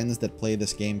lot of friends that play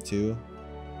this game too.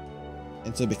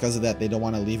 And so because of that, they don't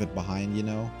want to leave it behind, you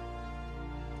know?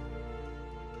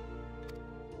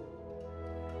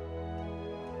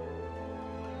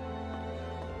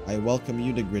 I welcome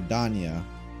you to Gridania.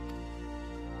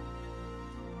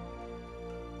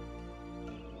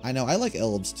 I know, I like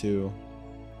elves too.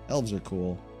 Elves are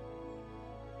cool.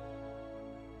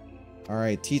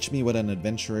 Alright, teach me what an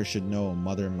adventurer should know,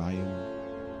 Mother Mayum.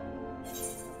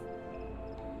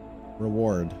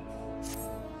 Reward.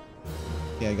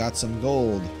 Okay, I got some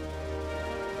gold.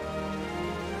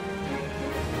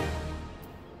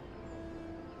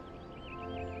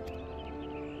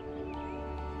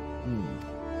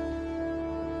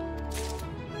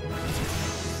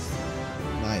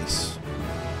 Nice.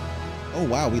 Oh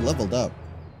wow, we leveled up.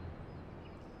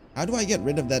 How do I get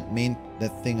rid of that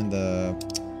thing in the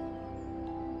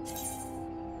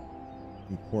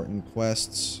important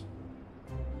quests?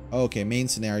 Oh, okay, main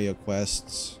scenario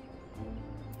quests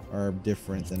are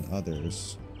different than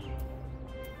others.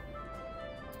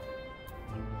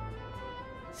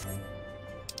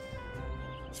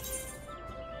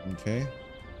 Okay.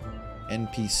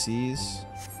 NPCs.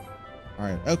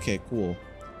 Alright, okay, cool.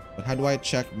 But how do I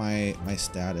check my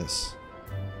status?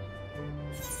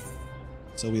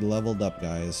 So we leveled up,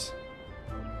 guys.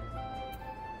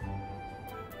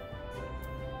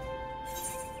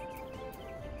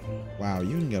 Wow,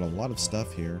 you can get a lot of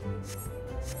stuff here.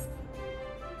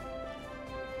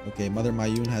 Okay, Mother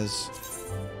Mayun has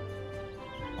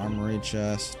armory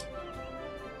chest.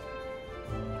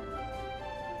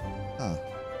 Huh.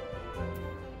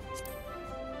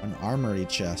 An armory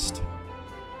chest.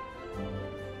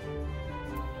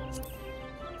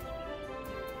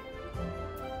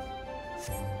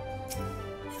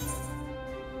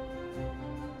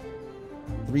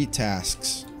 Three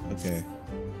tasks. Okay.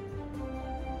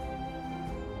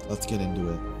 Let's get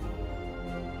into it.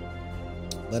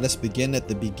 Let us begin at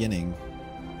the beginning.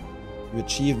 You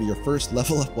achieved your first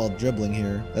level up while dribbling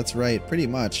here. That's right, pretty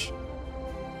much.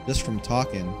 Just from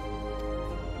talking.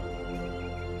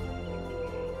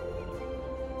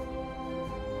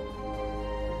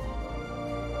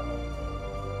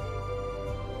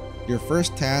 Your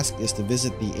first task is to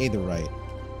visit the Aetherite.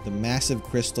 The massive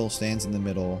crystal stands in the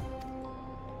middle.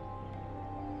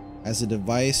 As a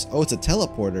device... Oh, it's a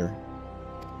teleporter.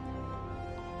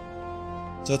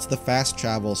 So it's the fast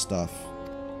travel stuff.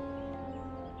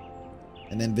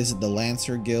 And then visit the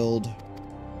Lancer Guild.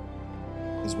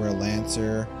 Because we're a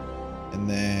Lancer. And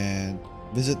then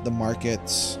visit the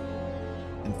markets.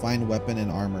 And find weapon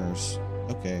and armors.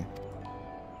 Okay.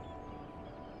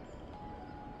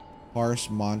 Parse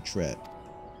Montret.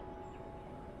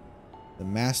 The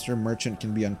master merchant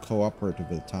can be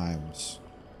uncooperative at times.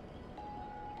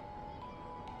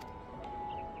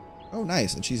 Oh,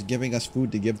 nice. And she's giving us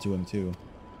food to give to him, too.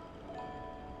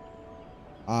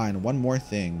 Ah, and one more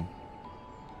thing.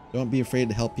 Don't be afraid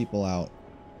to help people out.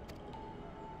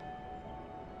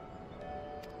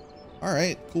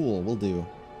 Alright, cool. Will do.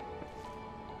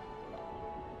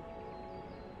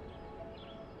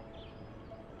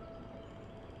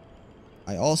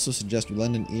 I also suggest we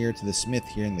lend an ear to the smith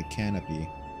here in the canopy.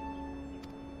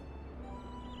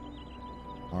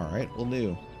 Alright, will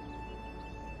do.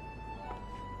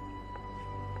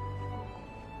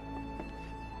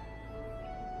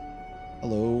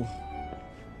 Hello.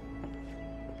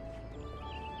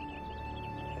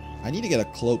 I need to get a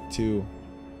cloak too.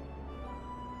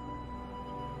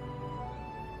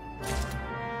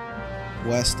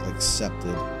 Quest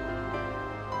accepted.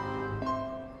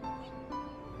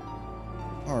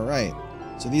 Alright.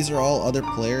 So these are all other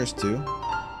players too.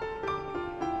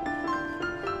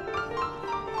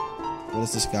 What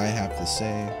does this guy have to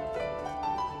say?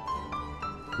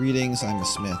 Greetings, I'm a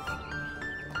smith.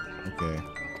 Okay.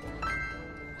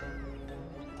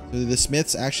 So do the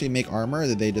smiths actually make armor, or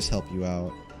did they just help you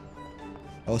out?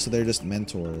 Oh, so they're just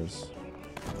mentors.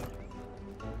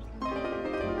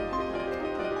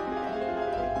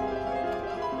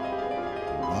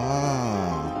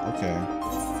 Ah, okay.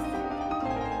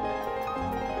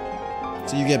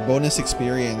 So you get bonus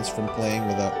experience from playing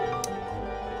with a...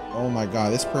 Oh my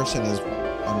god, this person is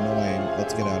annoying.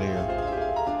 Let's get out of here.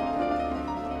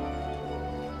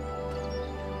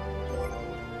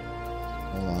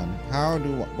 Hold on. How do...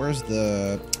 Where's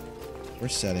the...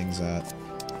 Where's settings at?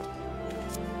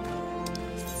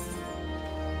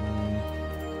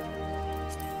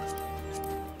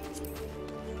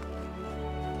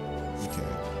 Okay.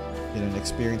 Get an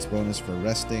experience bonus for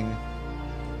resting.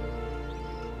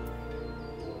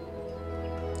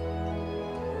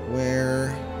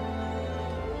 Where?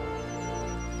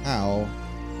 How?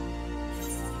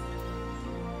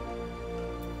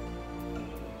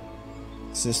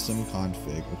 System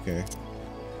config, okay.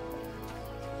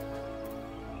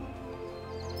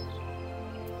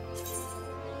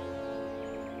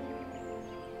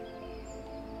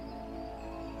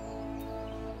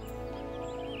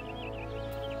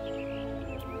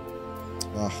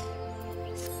 Ugh.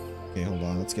 Okay, hold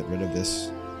on, let's get rid of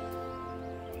this.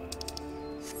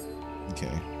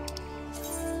 Okay.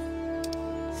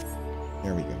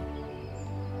 There we go.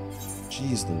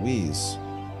 Jeez Louise.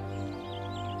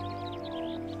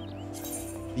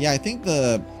 Yeah, I think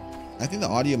the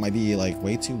audio might be like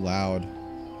way too loud.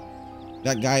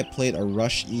 That guy played a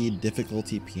Rush E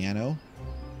difficulty piano.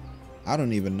 I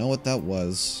don't even know what that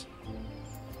was.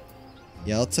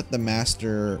 Yeah, let's set the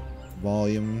master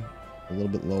volume a little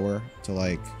bit lower to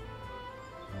like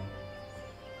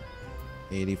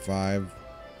 85.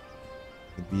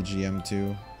 The BGM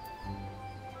too.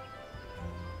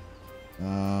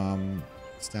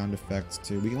 Sound effects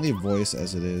too. We can leave voice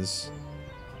as it is.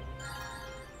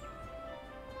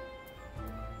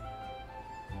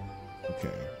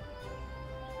 Okay.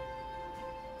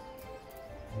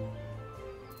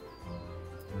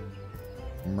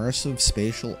 Immersive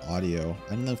spatial audio.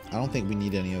 I don't think we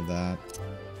need any of that.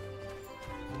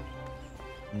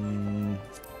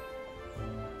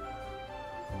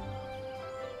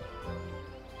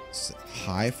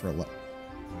 High for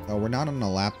oh, we're not on a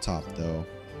laptop though.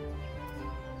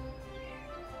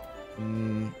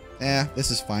 This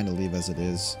is fine to leave as it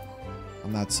is.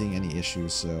 I'm not seeing any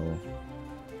issues, so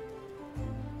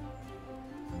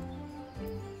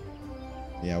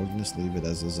yeah, we can just leave it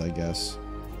as is, I guess.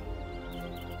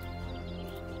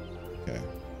 Okay.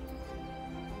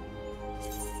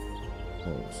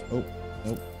 Close. Oh,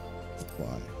 nope.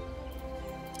 Apply.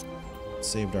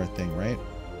 Saved our thing, right?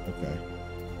 Okay.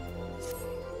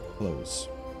 Close.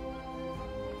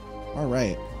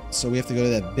 Alright, so we have to go to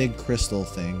that big crystal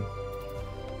thing.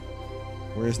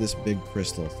 Where's this big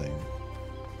crystal thing?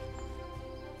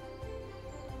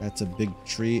 That's a big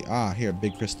tree. Ah, here,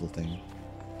 big crystal thing.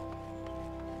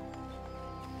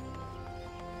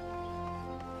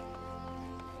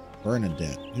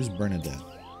 Bernadette. Who's Bernadette?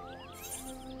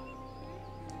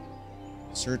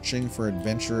 Searching for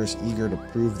adventurers eager to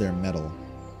prove their mettle.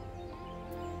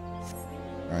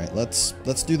 Alright, let's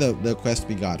do the quest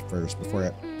we got first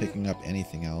before picking up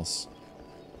anything else.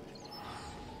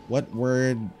 What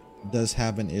word does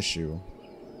have an issue?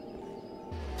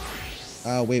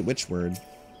 Wait, which word?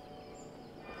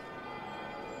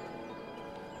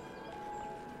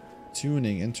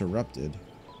 Tuning interrupted.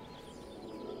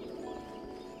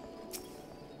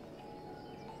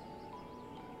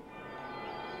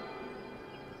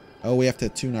 Oh, we have to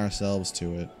tune ourselves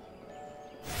to it.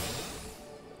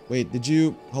 Wait, did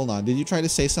you... Hold on. Did you try to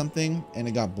say something and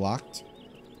it got blocked?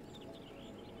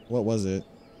 What was it?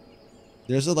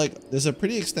 There's a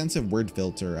pretty extensive word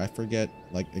filter. I forget,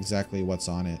 like, exactly what's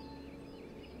on it.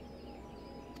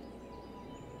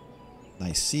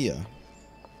 Nicaea.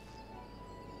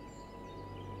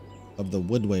 Of the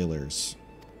Wood Whalers.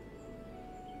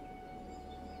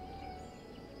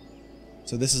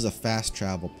 So this is a fast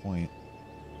travel point.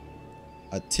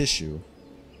 A tissue.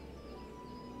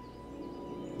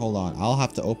 Hold on, I'll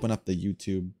have to open up the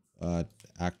YouTube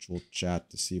actual chat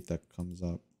to see if that comes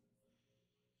up.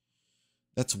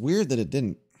 That's weird that it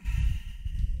didn't.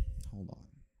 Hold on.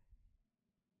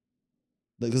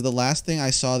 Because the last thing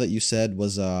I saw that you said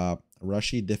was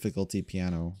Rushy difficulty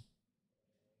piano.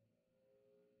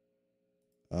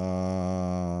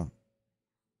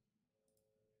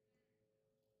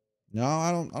 No,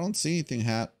 I don't see anything,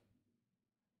 Hat.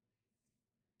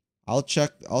 I'll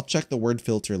check the word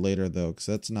filter later though, because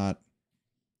that's not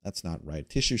right.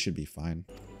 Tissue should be fine.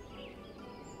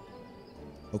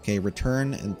 Okay,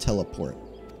 return and teleport.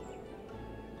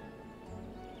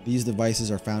 These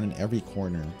devices are found in every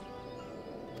corner.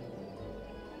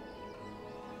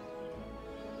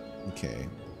 Okay.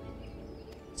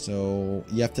 So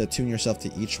you have to attune yourself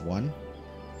to each one.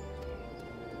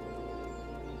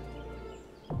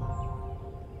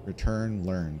 Return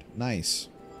learned. Nice.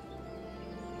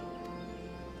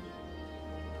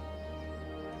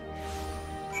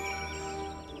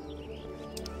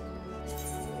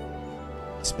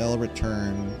 Spell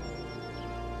return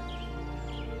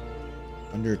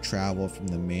under travel from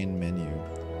the main menu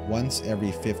once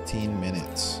every 15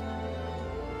 minutes.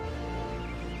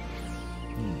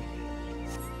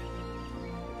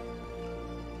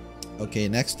 Okay,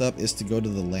 next up is to go to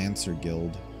the Lancer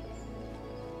Guild.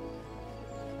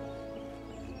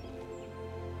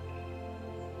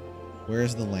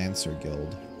 Where's the Lancer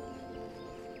Guild?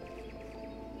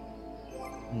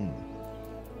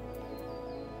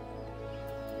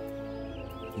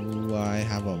 Do I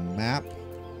have a map?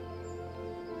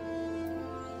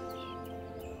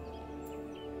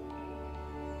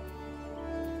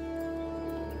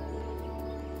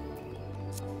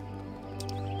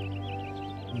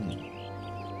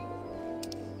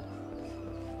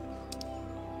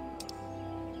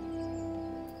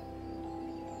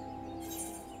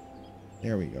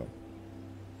 There we go.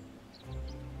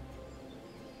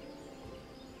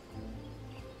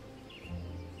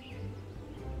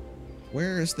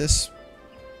 Where is this?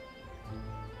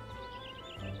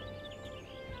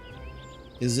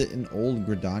 Is it in Old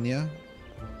Gridania?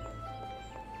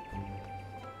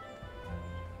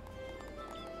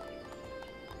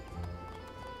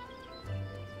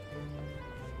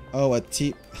 Oh, a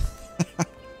T.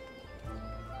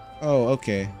 Oh,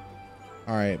 okay.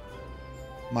 Alright.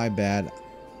 My bad.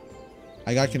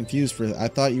 I got confused for. I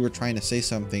thought you were trying to say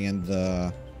something and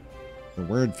the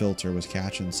word filter was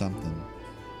catching something.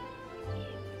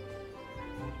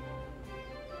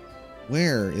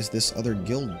 Where is this other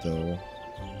guild though?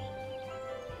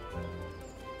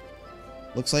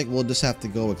 Looks like we'll just have to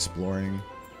go exploring.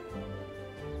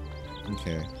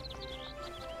 Okay.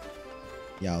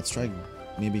 Yeah, let's try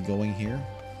maybe going here.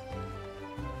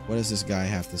 What does this guy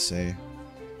have to say?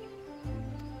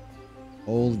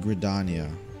 Old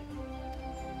Gridania.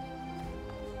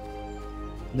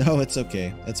 No, it's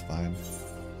okay. It's fine.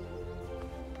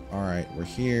 Alright, we're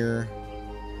here.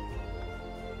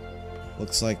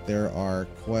 Looks like there are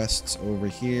quests over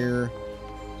here.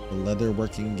 The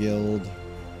Leatherworking Guild.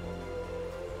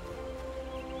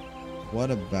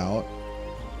 What about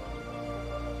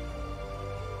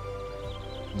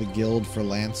the Guild for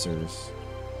Lancers?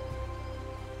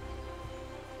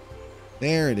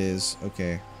 There it is.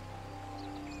 Okay.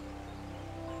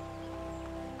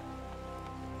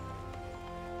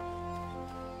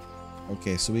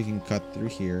 Okay, so we can cut through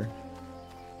here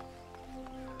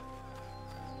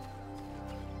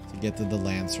to get to the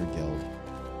Lancer Guild.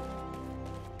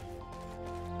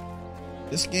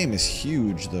 This game is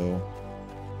huge, though.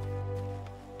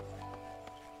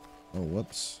 Oh,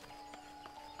 whoops.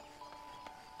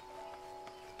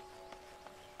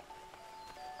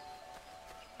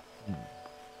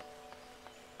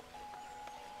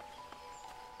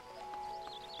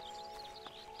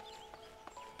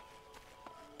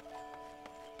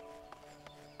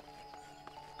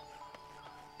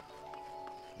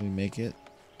 Can we make it?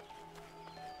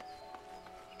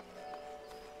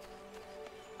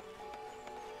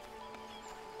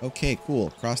 Okay, cool.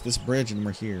 Cross this bridge and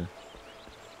we're here.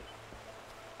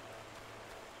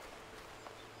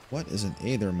 What is an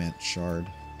Aetherment shard?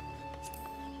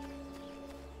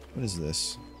 What is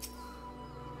this?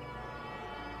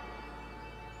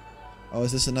 Oh,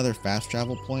 is this another fast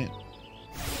travel point?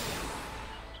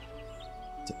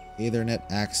 To Aethernet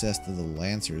access to the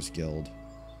Lancers Guild.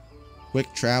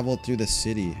 Quick travel through the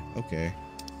city. Okay.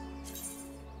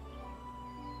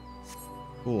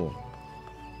 Cool.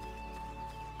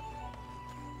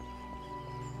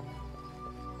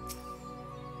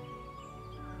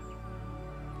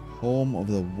 Home of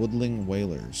the Woodling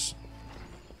Whalers.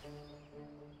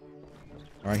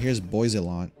 Alright, here's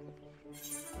Boiselant.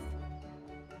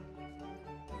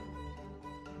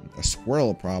 A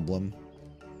squirrel problem.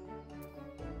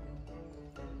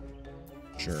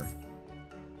 Sure.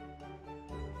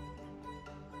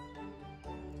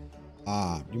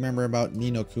 Ah, you remember about Ni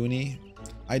no Kuni?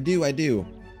 I do.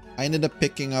 I ended up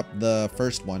picking up the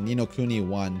first one, Ni no Kuni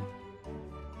 1.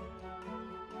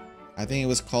 I think it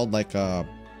was called like a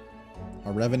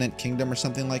Revenant Kingdom or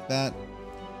something like that.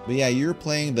 But yeah, you're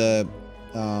playing the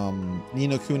Ni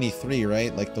no Kuni 3,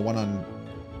 right? Like the one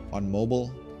on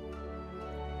mobile.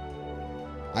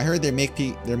 I heard they're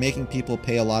making people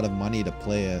pay a lot of money to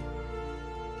play it.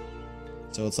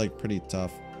 So it's like pretty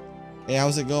tough. Hey,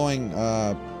 how's it going,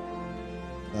 noob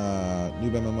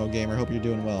MMO gamer? Hope you're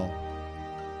doing well.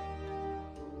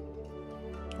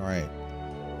 Alright.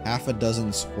 Half a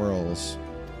dozen squirrels.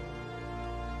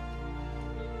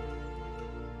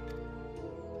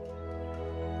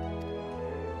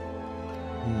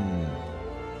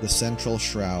 The central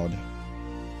shroud.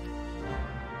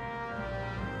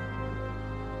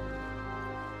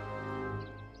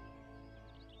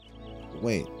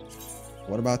 Wait.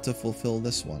 What about to fulfill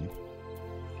this one?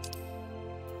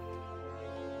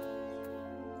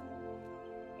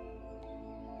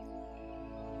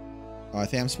 Oh, I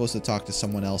think I'm supposed to talk to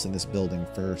someone else in this building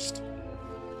first.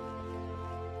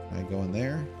 Can I go in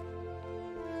there?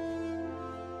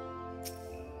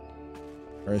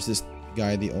 Or is this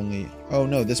guy the only... Oh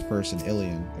no, this person,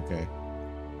 Ilian. Okay.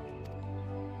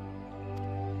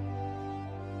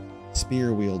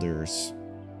 Spear wielders.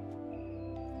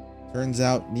 Turns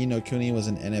out Ni no Kuni was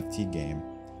an NFT game.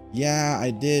 Yeah,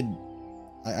 I did.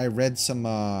 I read some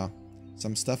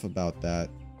stuff about that.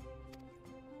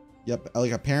 Yep,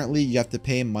 like apparently you have to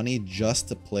pay money just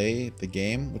to play the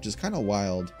game, which is kind of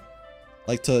wild.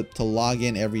 Like to log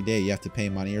in every day, you have to pay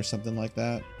money or something like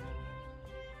that.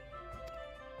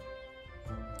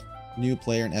 New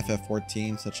player in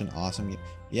FF14, such an awesome game.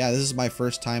 Yeah, this is my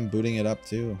first time booting it up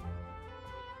too.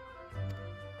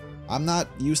 I'm not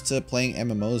used to playing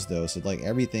MMOs though, so like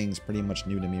everything's pretty much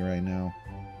new to me right now.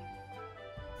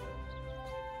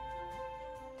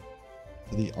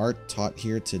 The art taught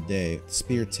here today,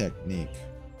 spear technique.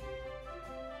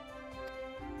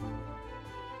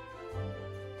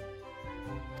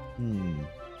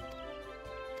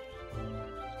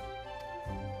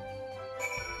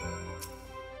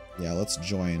 Yeah, let's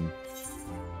join.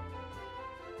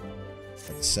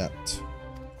 Accept.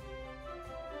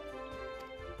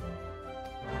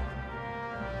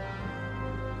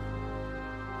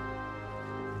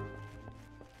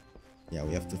 Yeah,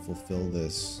 we have to fulfill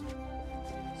this.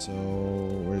 So,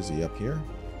 where is he? Up here?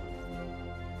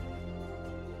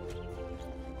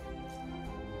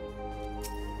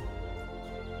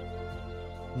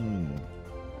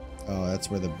 Oh, that's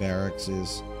where the barracks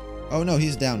is. Oh no,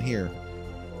 he's down here.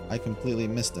 I completely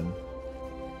missed him.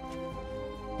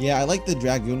 Yeah, I like the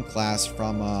Dragoon class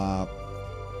from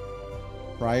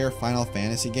prior Final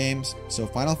Fantasy games. So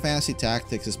Final Fantasy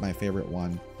Tactics is my favorite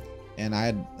one. And I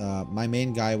had my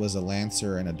main guy was a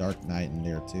Lancer and a Dark Knight in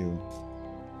there too.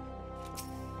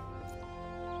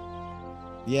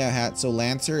 Yeah, so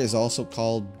Lancer is also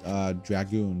called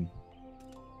Dragoon.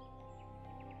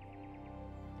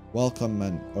 Welcome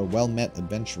a well-met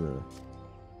adventurer.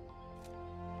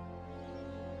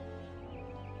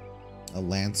 A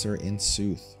Lancer in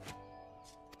Sooth.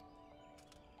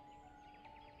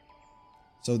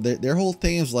 So their whole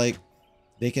thing is like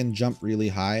they can jump really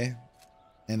high,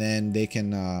 and then they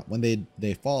can when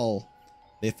they fall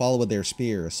with their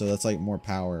spear. So that's like more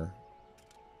power.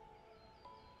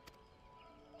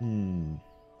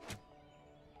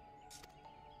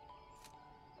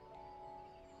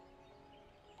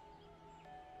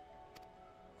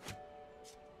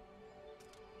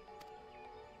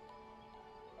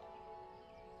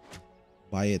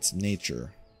 By its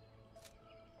nature.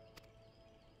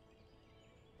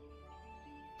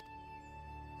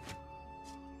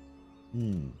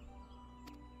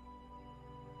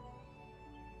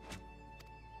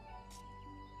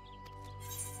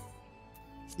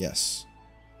 Yes.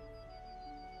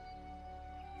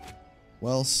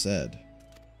 Well said.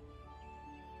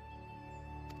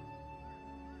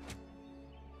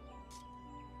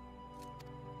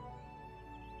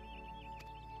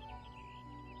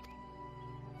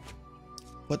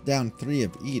 Put down 3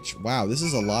 of each. Wow, this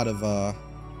is a lot of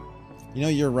you know,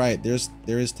 you're right.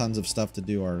 There is tons of stuff to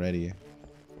do already.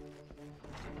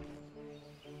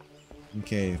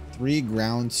 Okay, 3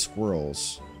 ground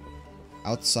squirrels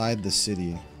outside the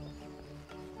city.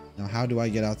 Now, how do I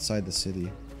get outside the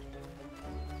city?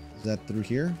 Is that through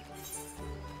here?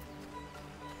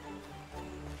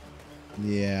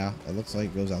 Yeah, it looks like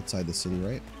it goes outside the city,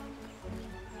 right?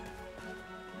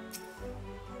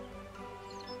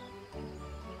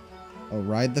 Oh,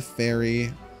 ride the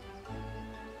ferry.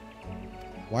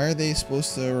 Why are they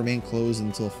supposed to remain closed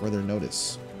until further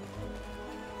notice?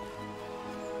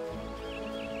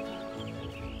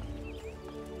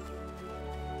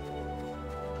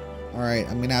 Alright,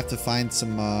 I'm gonna have to find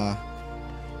some,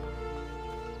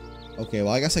 okay,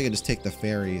 well, I guess I could just take the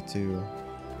ferry, too.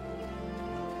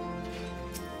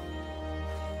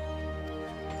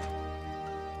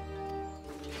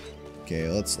 Okay,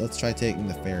 let's try taking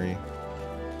the ferry.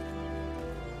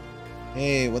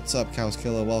 Hey, what's up,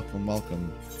 Cowskilla? Welcome,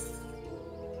 welcome.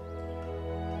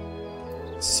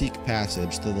 Seek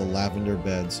passage to the lavender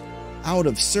beds. Out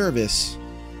of service?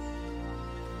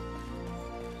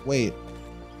 Wait.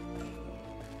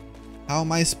 How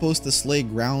am I supposed to slay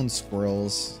ground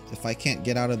squirrels if I can't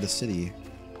get out of the city?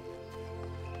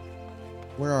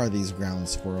 Where are these ground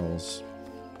squirrels?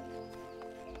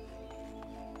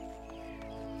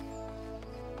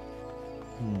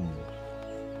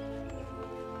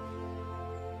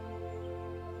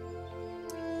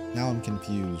 Now I'm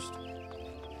confused.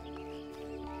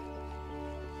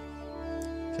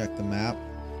 Check the map.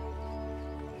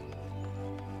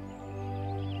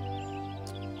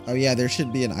 Oh yeah, there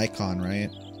should be an icon, right?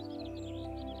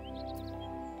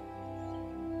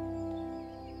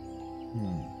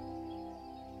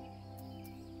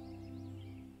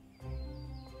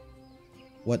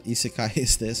 What isekai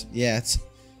is this? Yeah, it's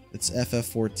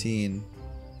FF14.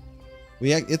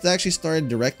 It actually started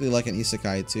directly like an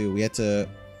isekai too. We had to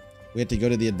go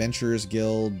to the Adventurers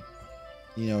Guild,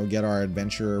 you know, get our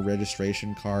adventurer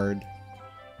registration card.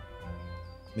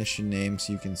 Mission name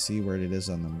so you can see where it is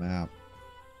on the map.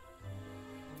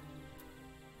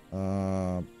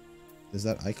 Is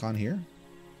that icon here?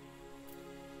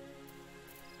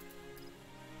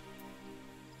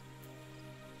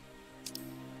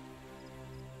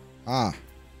 Ah.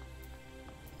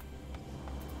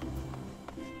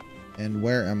 And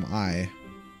where am I?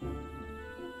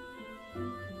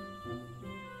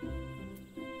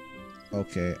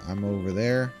 Okay, I'm over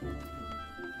there.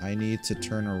 I need to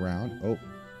turn around. Oh.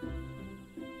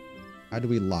 How do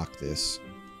we lock this?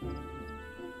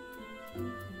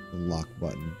 The lock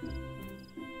button.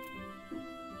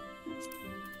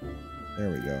 There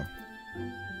we go.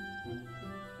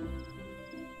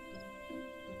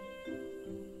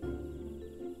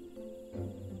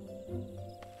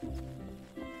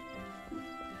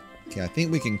 Okay, I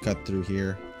think we can cut through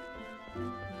here.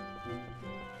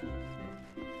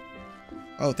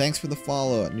 Oh, thanks for the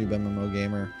follow, Noob MMO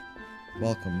Gamer.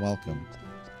 Welcome, welcome.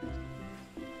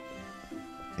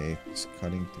 Okay, just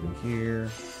cutting through here.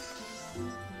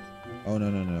 Oh,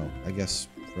 no. I guess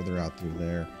further out through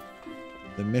there.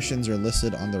 The missions are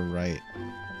listed on the right.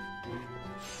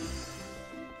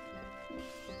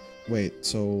 Wait,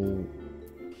 so...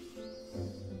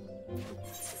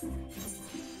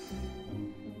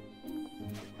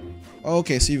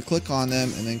 Okay, so you click on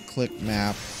them and then click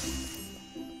map.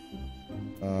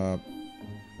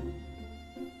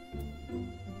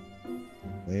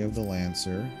 Way of the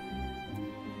Lancer.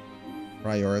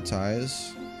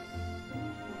 Prioritize.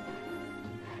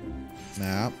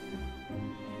 Map.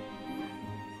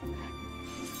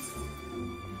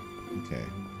 Okay.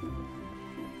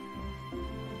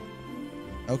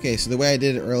 Okay, so the way I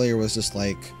did it earlier was just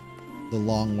like the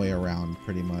long way around,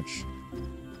 pretty much.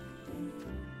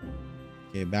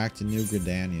 Okay, back to New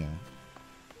Gridania.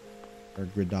 Or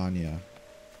Gridania.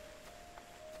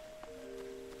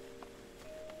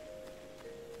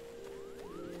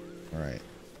 Alright.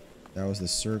 That was the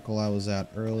circle I was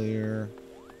at earlier.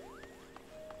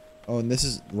 Oh, and this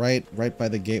is right by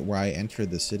the gate where I entered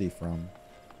the city from.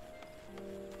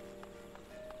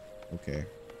 Okay.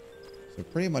 So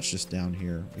pretty much just down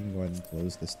here. We can go ahead and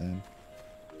close this then.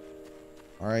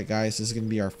 Alright guys, this is going to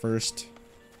be our first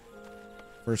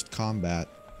combat.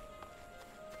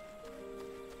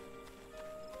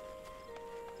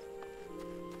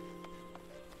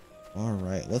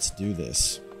 Alright, let's do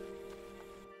this.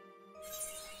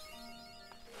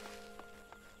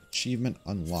 Achievement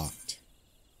unlocked.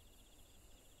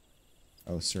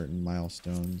 Oh, certain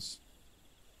milestones.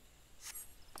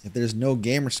 If there's no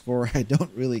gamer score, I don't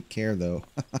really care though.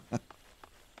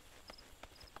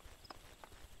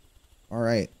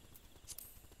 Alright.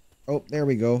 Oh, there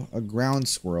we go. A ground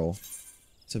squirrel.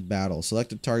 To battle.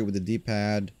 Select a target with the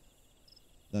D-pad.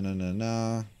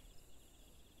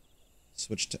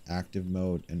 Switch to active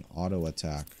mode and auto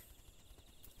attack.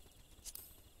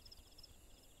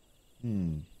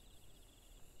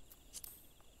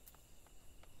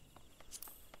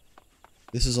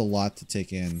 This is a lot to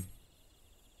take in.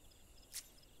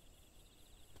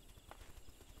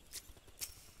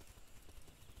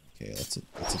 Okay, let's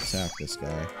attack this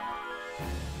guy.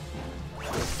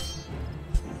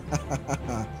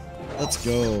 Let's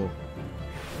go.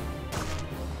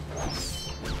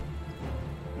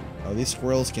 Oh, these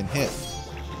squirrels can hit.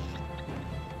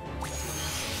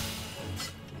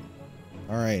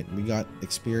 Alright, we got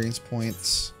experience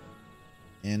points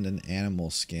and an animal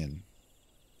skin.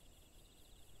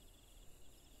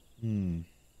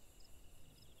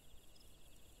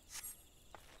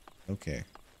 Okay.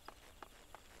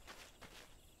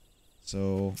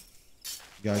 So,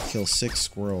 you gotta kill 6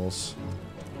 squirrels.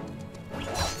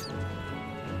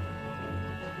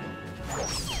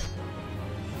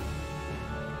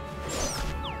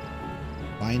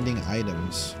 Binding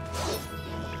items. What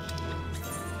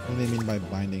do they mean by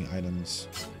binding items?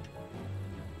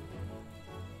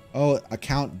 Oh,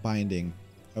 account binding.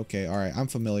 Okay, alright. I'm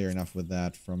familiar enough with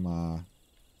that from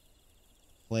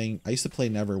playing. I used to play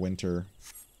Neverwinter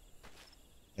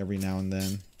every now and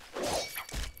then.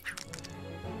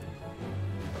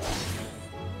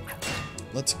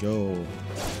 Let's go.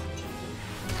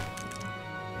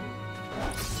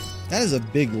 That is a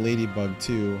big ladybug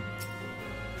too.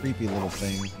 Creepy little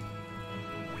thing.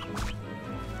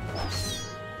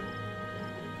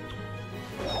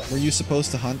 Were you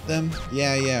supposed to hunt them?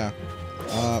 Yeah.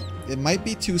 It might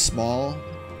be too small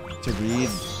to read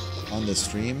on the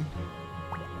stream,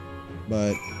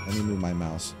 but let me move my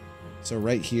mouse. So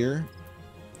right here,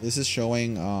 this is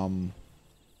showing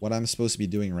what I'm supposed to be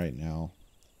doing right now.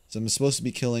 So I'm supposed to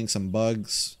be killing some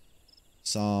bugs,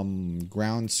 some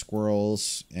ground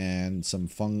squirrels, and some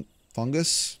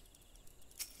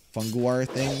funguar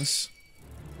things.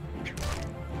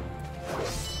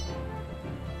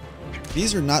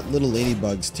 These are not little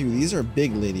ladybugs too. These are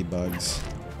big ladybugs.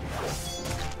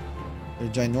 They're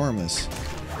ginormous.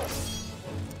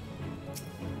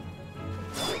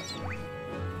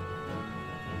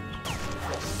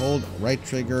 Hold right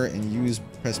trigger and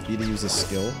press B to use a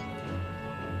skill.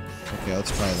 Okay,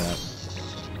 let's try that.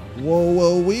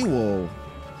 Whoa.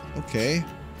 Okay.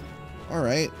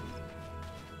 Alright.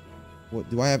 What,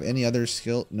 do I have any other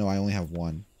skill? No, I only have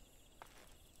one.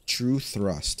 True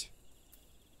thrust.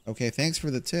 Okay, thanks for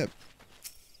the tip.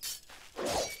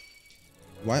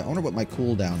 I wonder what my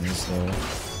cooldown is, though.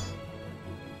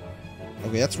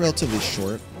 Okay, that's relatively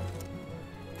short.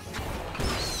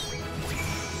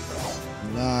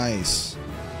 Nice.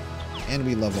 And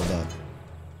we leveled up.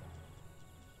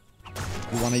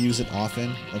 You want to use it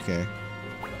often? Okay.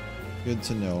 Good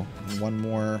to know. And one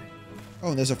more.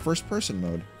 Oh, and there's a first-person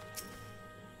mode.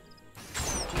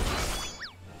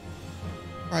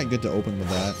 Alright, good to open with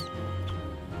that.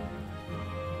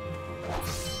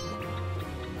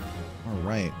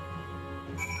 Alright.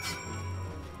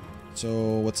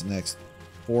 So, what's next?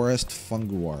 Forest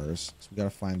funguars. So we gotta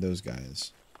find those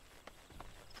guys.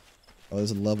 Oh,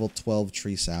 there's a level 12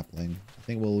 tree sapling. I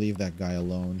think we'll leave that guy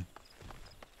alone.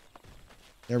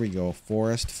 There we go.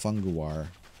 Forest funguar.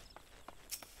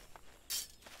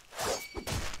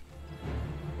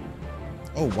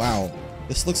 Oh, wow.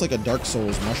 This looks like a Dark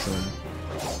Souls mushroom.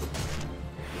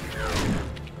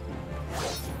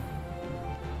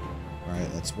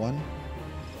 Alright, that's one.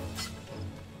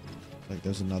 Like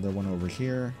there's another one over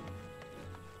here.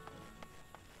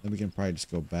 Then we can probably just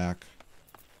go back.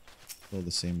 Kill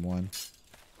the same one.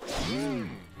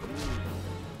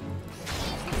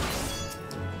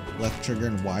 Left trigger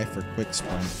and Y for quick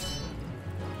sprint.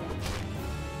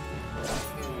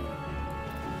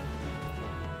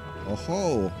 Oh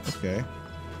ho! Okay.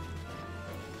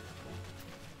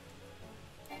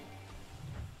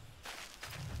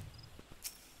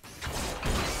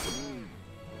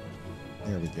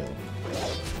 There we go.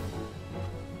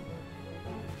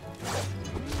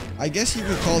 I guess you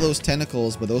could call those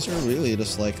tentacles, but those are really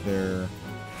just like their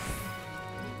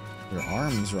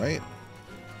arms, right?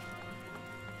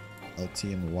 LT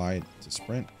and Y to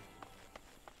sprint.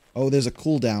 Oh, there's a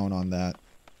cooldown on that.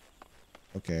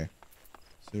 Okay.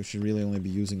 So we should really only be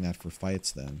using that for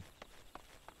fights then.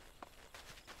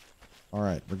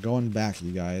 Alright, we're going back,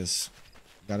 you guys.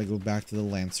 Gotta go back to the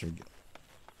Lancer.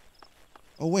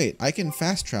 Oh wait, I can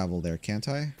fast travel there, can't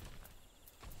I?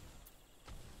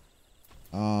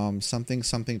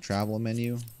 Something travel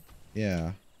menu.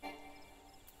 Yeah.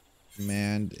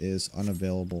 Command is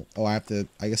unavailable. Oh, I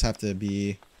guess I have to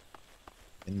be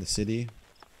in the city.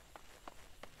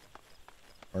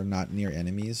 Or not near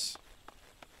enemies.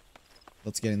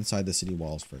 Let's get inside the city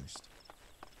walls first.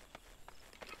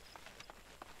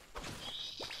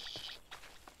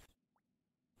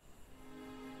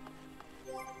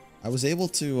 I was able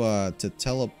to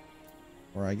tele...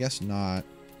 Or I guess not.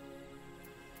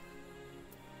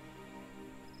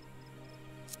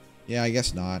 Yeah, I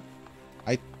guess not.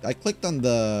 I clicked on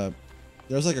the...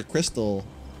 There's like a crystal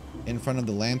in front of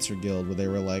the Lancer Guild where they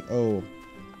were like, oh,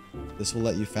 this will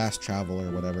let you fast travel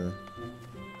or whatever.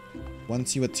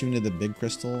 Once you attune to the big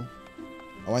crystal...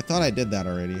 Oh, I thought I did that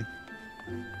already.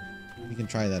 We can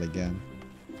try that again.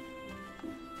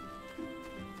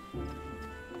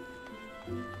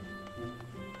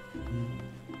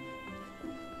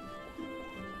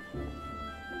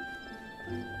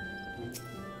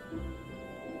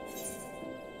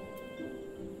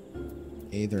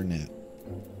 Ethernet.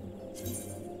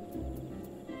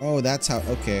 Oh, that's how...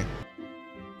 Okay.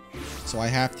 So I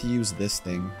have to use this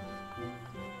thing.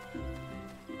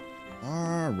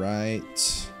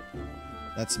 Alright.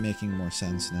 That's making more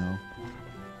sense now.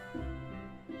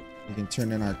 We can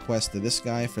turn in our quest to this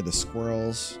guy for the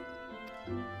squirrels.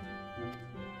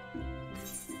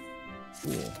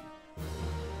 Cool.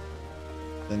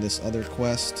 Then this other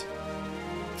quest.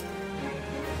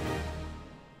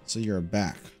 So you're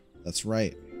back. That's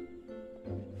right.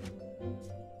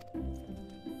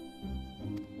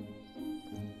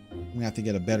 I'm gonna have to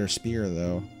get a better spear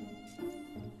though.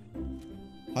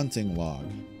 Hunting log.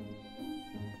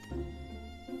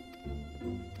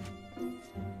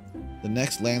 The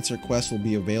next Lancer quest will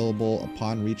be available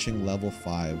upon reaching level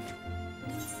 5.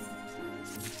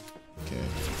 Okay.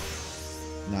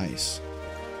 Nice.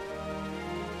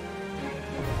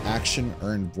 Action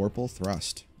earned Vorpal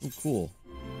Thrust. Oh, cool.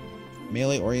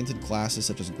 Melee-oriented classes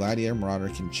such as Gladiator and Marauder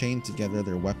can chain together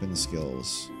their weapon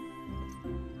skills.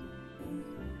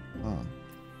 Huh.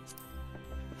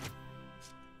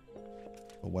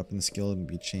 A weapon skill can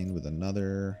be chained with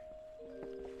another.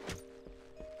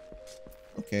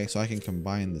 Okay, so I can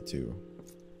combine the two.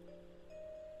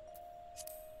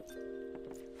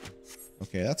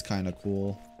 Okay, that's kind of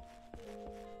cool.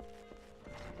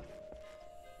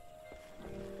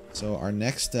 So our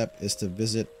next step is to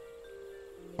visit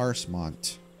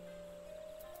Parsemont.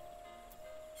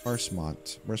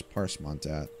 Parsemont. Where's Parsemont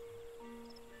at?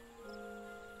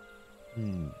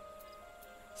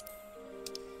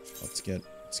 Let's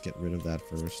get rid of that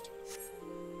first.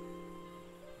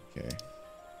 Okay.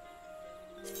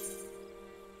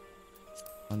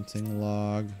 Hunting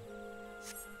log.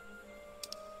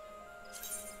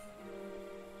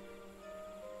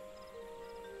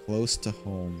 Close to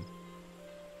home.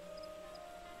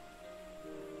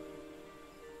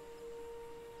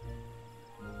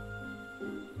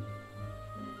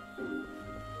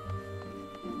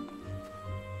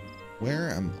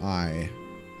 Where am I?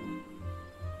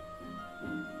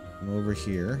 I'm over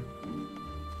here.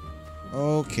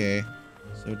 Okay.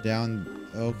 So down...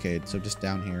 Okay, so just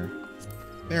down here.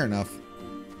 Fair enough.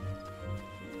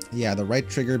 Yeah, the right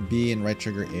trigger B and right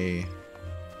trigger A.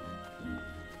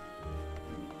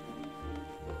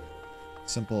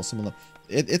 Simple.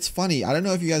 It's funny. I don't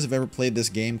know if you guys have ever played this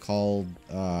game called...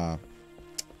 what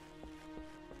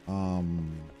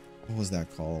was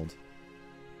that called?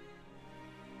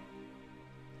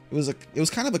 It was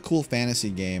kind of a cool fantasy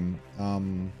game.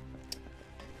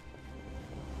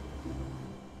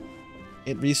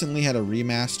 It recently had a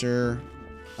remaster.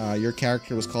 Your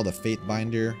character was called a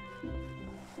Fatebinder.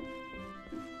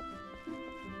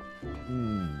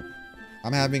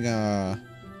 I'm having a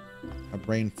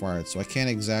brain fart, so I can't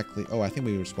exactly... Oh, I think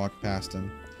we just walked past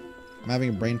him. I'm having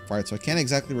a brain fart, so I can't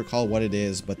exactly recall what it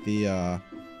is, but the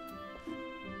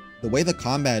way the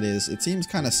combat is, it seems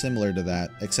kind of similar to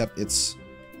that, except it's...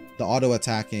 The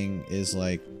auto-attacking is,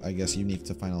 like, I guess unique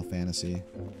to Final Fantasy.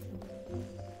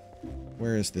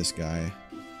 Where is this guy?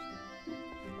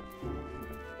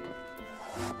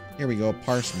 Here we go,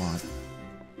 Parsemont.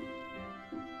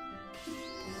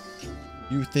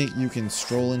 You think you can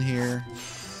stroll in here?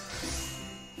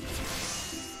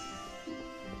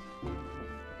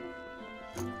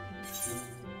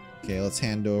 Okay, let's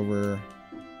hand over...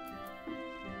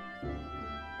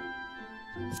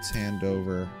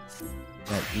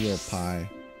 that eel pie.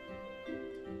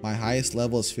 My highest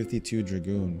level is 52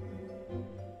 Dragoon.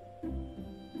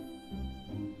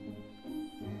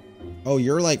 Oh,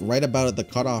 you're like right about at the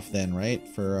cutoff then, right?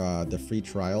 For the free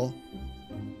trial.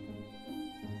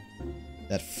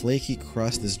 That flaky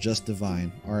crust is just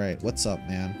divine. Alright, what's up,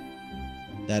 man?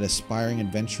 That aspiring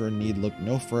adventurer need look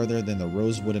no further than the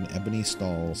rosewood and ebony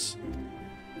stalls.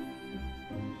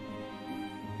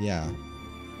 Yeah.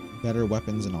 Better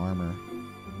weapons and armor.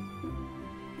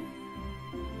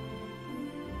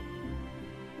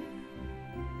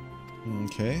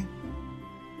 Okay.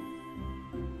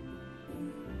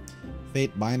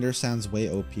 Fatebinder sounds way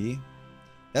OP.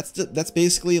 That's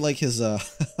basically like his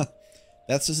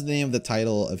that's just the name of the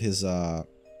title of his of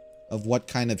what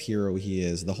kind of hero he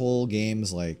is. The whole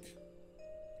game's like,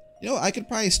 you know, I could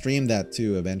probably stream that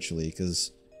too eventually,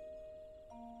 because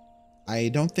I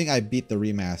don't think I beat the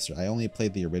remaster. I only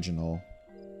played the original.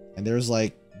 And there's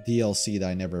like DLC that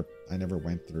I never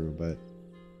went through, but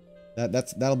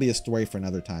that'll be a story for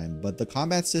another time. But the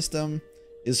combat system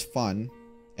is fun,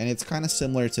 and it's kind of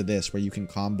similar to this, where you can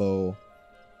combo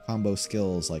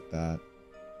skills like that.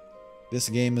 This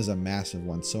game is a massive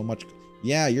one. So much.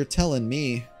 Yeah, you're telling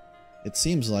me. It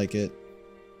seems like it.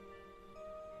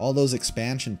 All those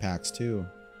expansion packs too.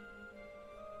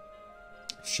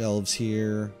 Shelves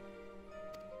here.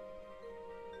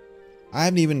 I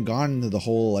haven't even gone into the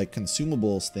whole like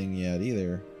consumables thing yet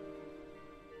either.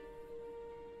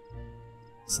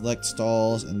 Select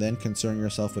stalls and then concern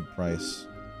yourself with price.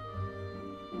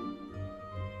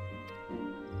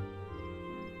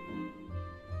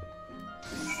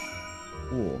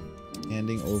 Cool.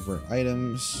 Handing over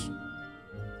items.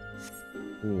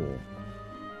 Cool.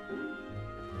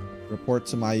 Report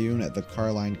to Mayun at the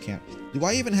Carline camp. Do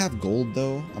I even have gold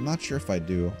though? I'm not sure if I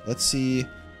do. Let's see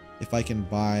if I can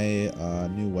buy a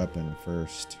new weapon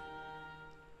first.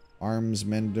 Arms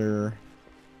mender.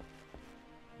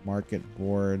 Market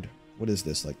board. What is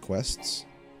this? Like quests?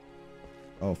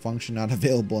 Oh, function not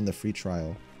available in the free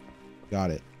trial.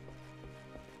 Got it.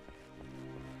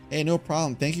 Hey, no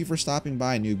problem. Thank you for stopping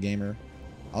by, new gamer.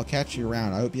 I'll catch you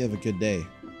around. I hope you have a good day.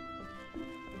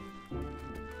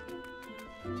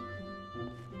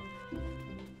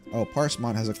 Oh,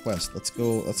 Parsmont has a quest. Let's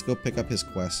go pick up his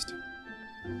quest.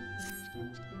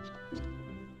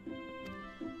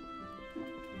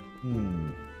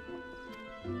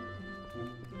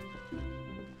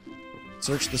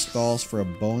 Search the stalls for a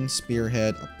bone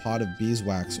spearhead, a pot of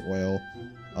beeswax oil,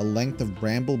 a length of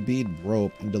bramble bead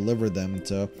rope, and deliver them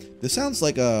to... This sounds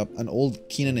like an old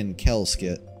Keenan and Kel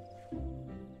skit.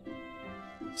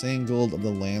 Saying Gold of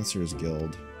the Lancers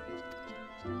Guild.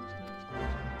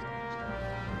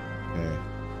 Okay.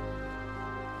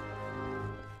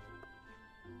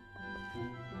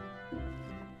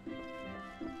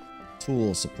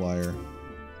 Tool supplier.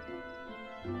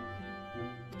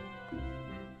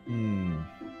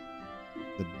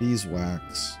 The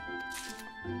beeswax.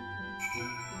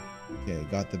 Okay,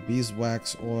 got the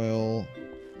beeswax oil.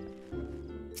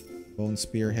 Bone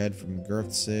spearhead from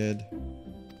Girthsid.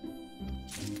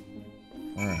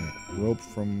 Alright, rope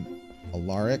from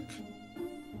Alaric.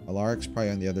 Alaric's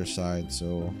probably on the other side,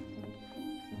 so...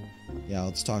 Yeah,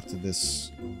 let's talk to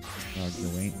this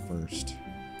Geraint first.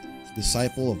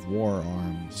 Disciple of War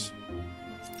Arms.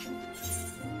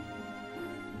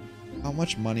 How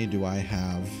much money do I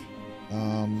have?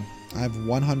 I have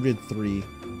 103.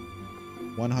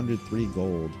 103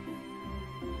 gold.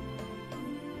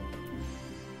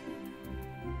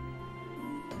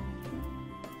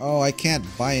 Oh, I can't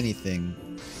buy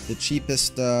anything. The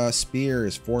cheapest spear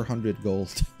is 400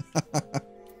 gold.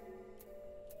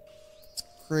 It's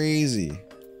crazy.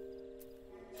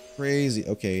 Crazy.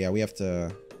 Okay, yeah, we have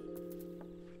to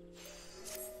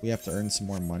earn some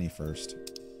more money first.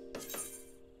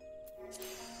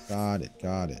 Got it,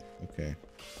 got it. Okay.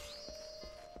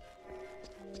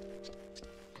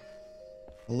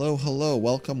 Hello, hello.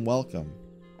 Welcome, welcome.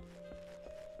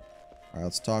 Alright,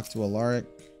 let's talk to Alaric.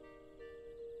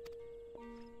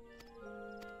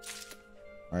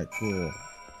 Alright, cool.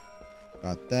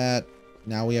 Got that.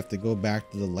 Now we have to go back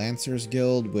to the Lancers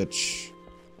Guild, which...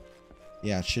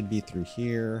 Yeah, it should be through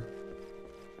here.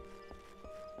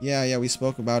 Yeah, we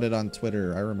spoke about it on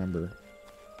Twitter. I remember.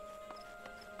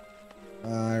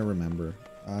 I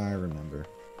remember.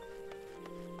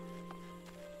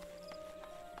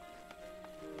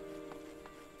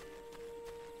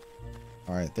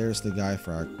 Alright, there's the guy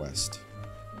for our quest.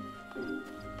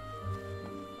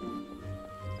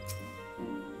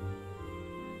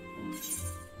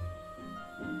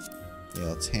 Okay,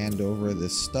 let's hand over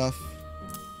this stuff.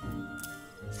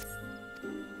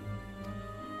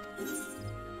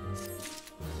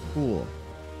 Cool.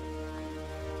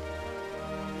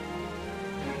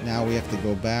 Now we have to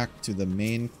go back to the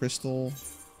main crystal.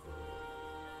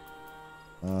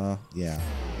 Yeah.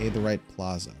 Aetherite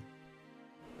Plaza.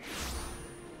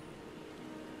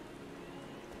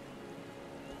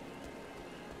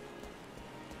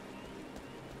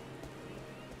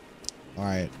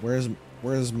 Alright,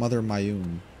 where's Mother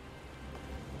Mayun?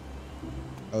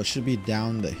 Oh, it should be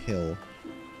down the hill.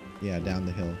 Yeah, down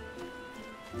the hill.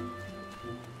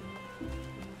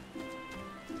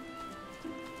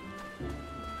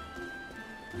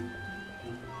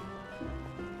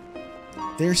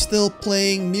 They're still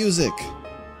playing music.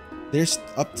 They're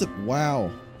up to...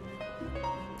 Wow.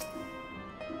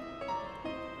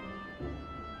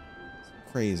 It's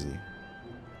crazy.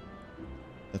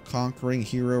 The conquering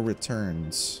hero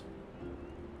returns.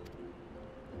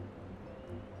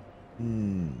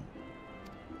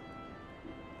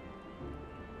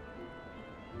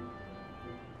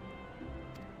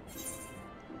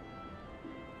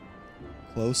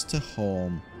 Close to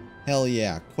home. Hell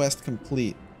yeah. Quest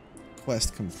complete.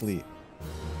 Quest complete.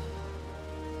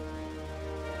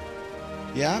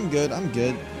 Yeah, I'm good. I'm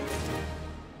good.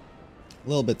 A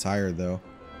little bit tired though.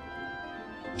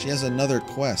 She has another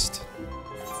quest.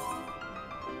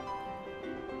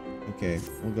 Okay,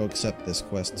 we'll go accept this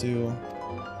quest too.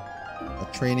 A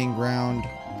training ground.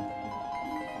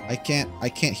 I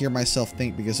can't hear myself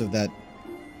think because of that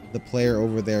the player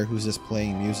over there who's just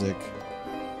playing music.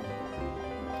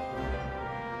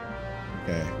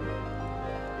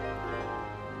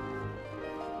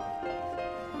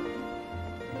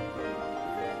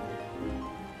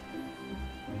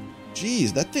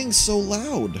 Jeez, that thing's so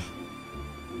loud.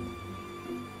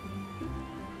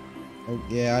 Oh,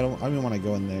 yeah, I don't even want to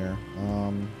go in there.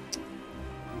 I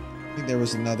think there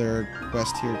was another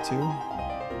quest here too.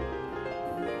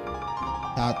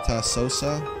 Tata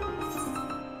Sosa.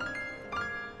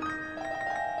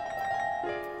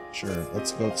 Sure,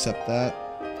 let's go accept that.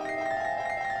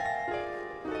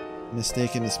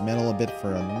 Mistaken this metal a bit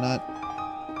for a nut.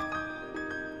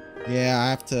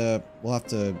 Yeah, we'll have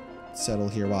to settle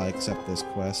here while I accept this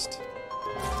quest.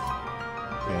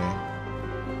 Okay.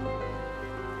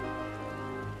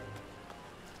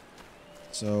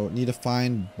 So, need to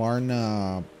find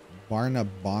Barna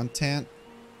Bontant.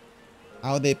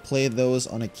 How they play those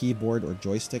on a keyboard or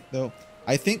joystick though.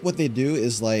 I think what they do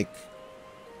is like,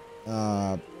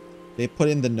 they put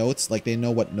in the notes, like they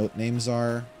know what note names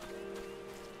are.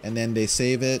 And then they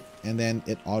save it, and then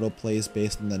it auto-plays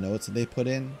based on the notes that they put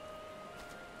in.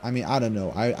 I mean, I don't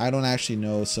know. I don't actually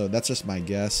know, so that's just my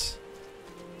guess.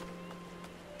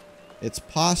 It's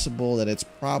possible that it's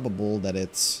probable that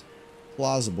it's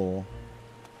plausible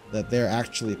that they're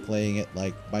actually playing it,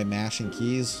 like, by mashing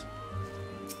keys.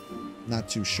 Not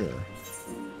too sure.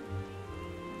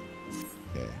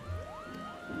 Okay.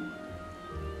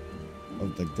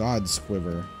 Of the God's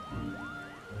Quiver.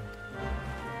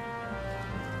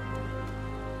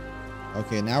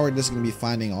 Okay, now we're just going to be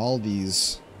finding all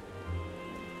these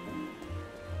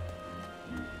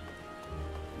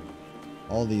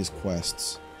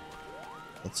quests.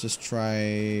 Let's just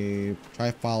try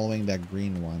following that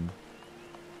green one.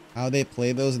 How they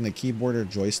play those in the keyboard or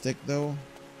joystick though?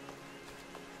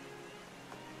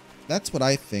 That's what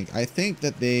I think. I think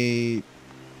that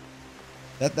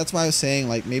that's why I was saying,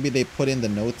 like, maybe they put in the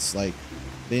notes, like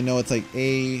they know it's like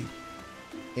A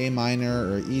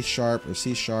minor or E sharp or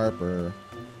C sharp or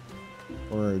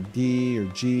D or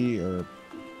G or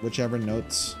whichever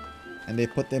notes, and they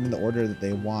put them in the order that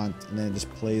they want, and then it just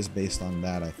plays based on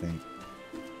that, I think.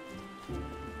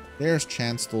 There's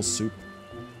Chancellor Soup.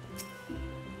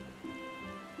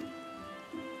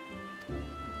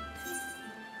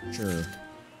 Sure.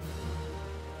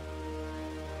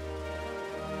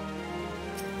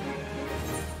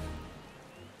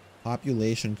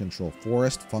 Population control.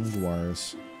 Forest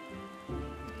funguars.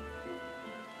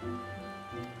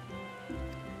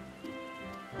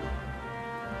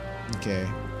 Okay.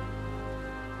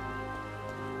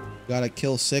 Gotta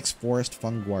kill 6 forest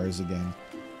funguars again.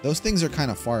 Those things are kind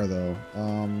of far though.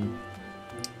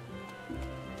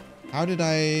 How did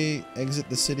I exit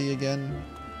the city again?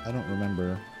 I don't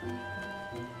remember.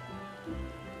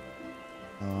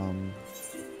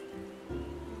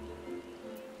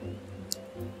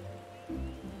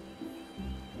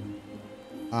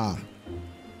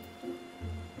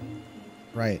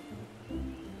 Right.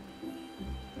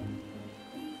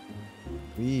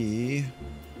 We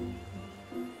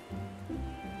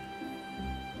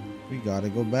gotta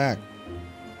go back.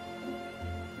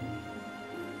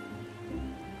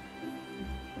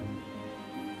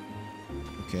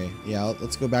 Okay, yeah,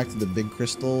 let's go back to the big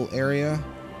crystal area.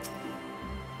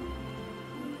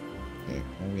 Okay,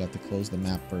 well, we have to close the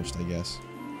map first, I guess.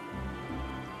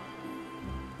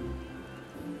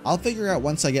 I'll figure out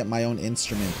once I get my own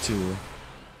instrument, too.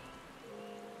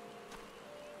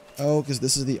 Oh, because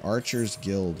this is the Archers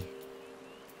Guild.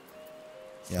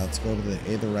 Yeah, let's go to the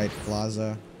Aetherite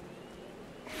Plaza.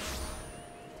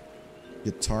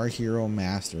 Guitar Hero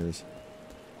Masters.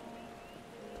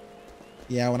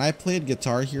 Yeah, when I played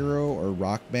Guitar Hero or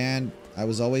Rock Band, I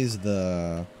was always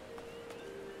the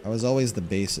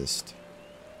bassist.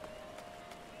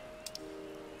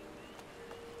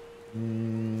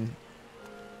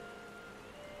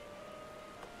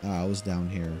 I was down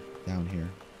here.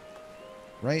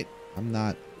 Right? I'm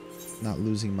not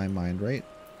losing my mind, right?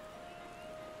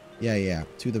 Yeah.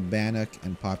 To the Bannock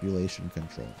and population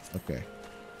control. Okay.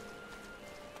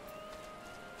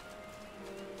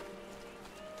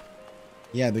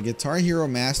 Yeah, the Guitar Hero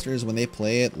Masters, when they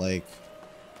play it, like,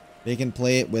 they can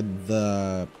play it with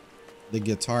the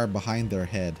guitar behind their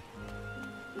head.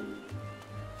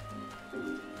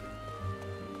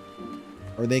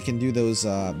 Or they can do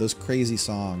those crazy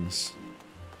songs.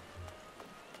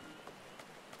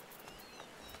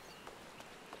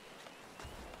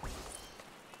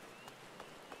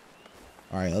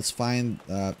 Alright, let's find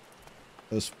the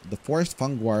forest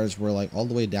funguars were like all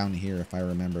the way down here, if I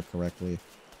remember correctly.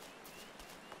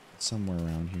 Somewhere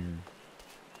around here.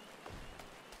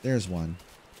 There's one.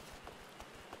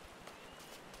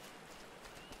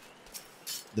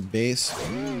 The base.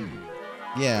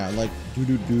 Yeah, like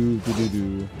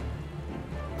do.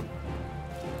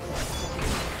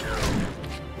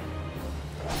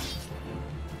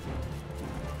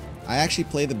 I actually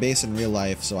play the base in real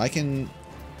life, so I can...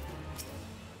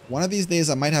 One of these days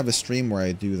I might have a stream where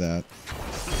I do that.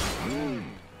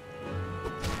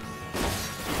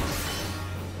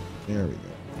 There we go.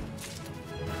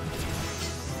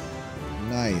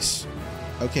 Nice.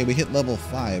 Okay, we hit level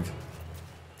 5.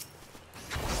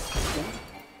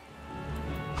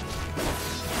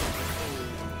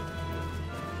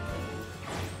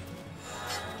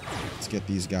 Let's get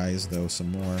these guys, though, some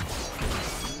more.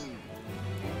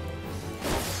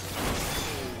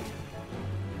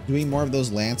 Doing more of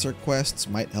those Lancer quests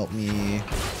might help me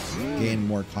gain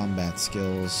more combat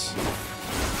skills.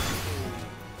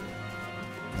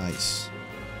 Nice.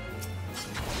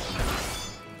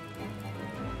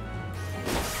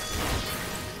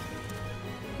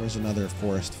 Where's another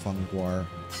forest funguar?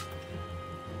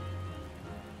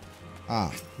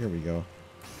 Ah, here we go.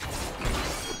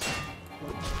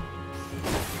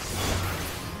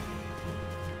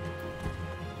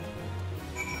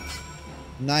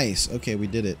 Nice. Okay, we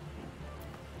did it.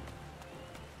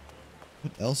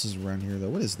 What else is around here, though?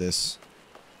 What is this?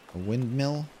 A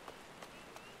windmill?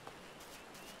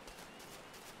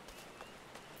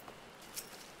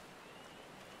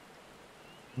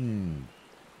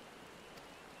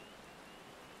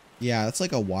 Yeah, it's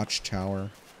like a watchtower.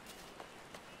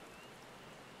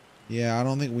 Yeah, I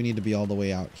don't think we need to be all the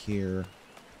way out here.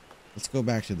 Let's go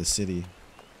back to the city.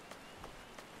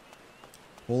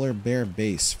 Polar bear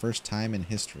base, first time in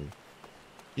history.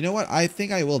 You know what? I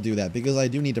think I will do that because I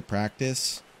do need to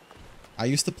practice. I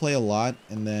used to play a lot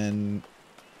and then,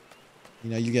 you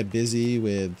know, you get busy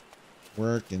with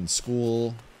work and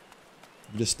school.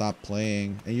 You just stop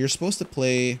playing. And you're supposed to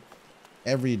play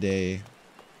every day.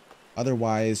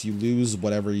 Otherwise, you lose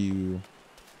whatever you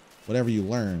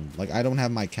learn. Like, I don't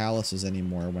have my calluses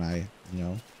anymore when I, you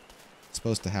know,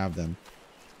 supposed to have them.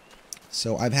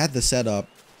 So I've had the setup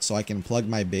so I can plug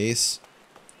my base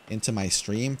into my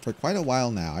stream for quite a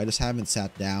while now. I just haven't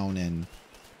sat down and,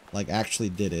 like, actually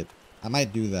did it. I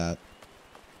might do that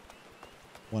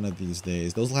one of these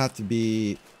days. Those will have to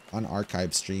be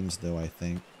unarchived streams, though, I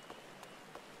think.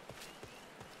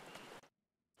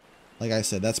 Like I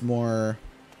said, that's more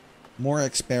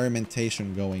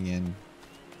experimentation going in.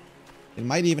 It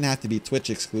might even have to be Twitch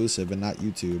exclusive and not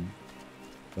YouTube.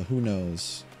 But who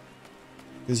knows?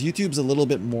 Because YouTube's a little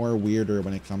bit more weirder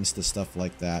when it comes to stuff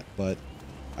like that. But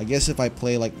I guess if I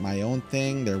play like my own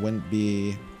thing, there wouldn't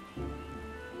be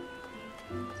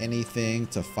anything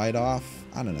to fight off.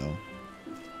 I don't know.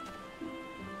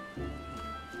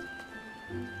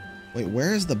 Wait,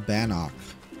 where is the Bannock?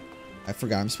 I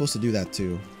forgot. I'm supposed to do that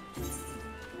too.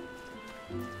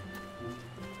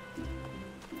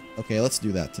 Okay, let's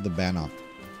do that to the Bannock.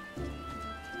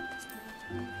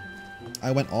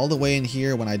 I went all the way in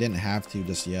here when I didn't have to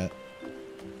just yet.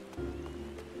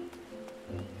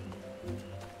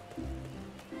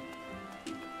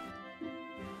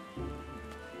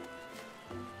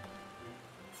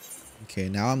 Okay,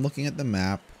 now I'm looking at the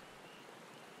map.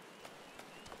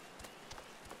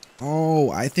 Oh,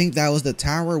 I think that was the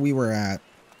tower we were at.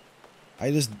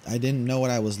 I didn't know what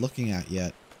I was looking at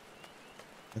yet.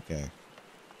 Okay.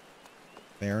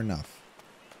 Fair enough.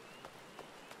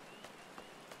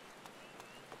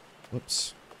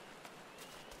 Whoops.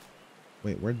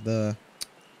 Wait, where'd the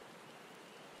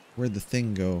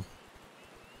thing go?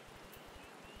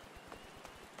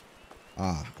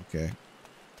 Ah, okay.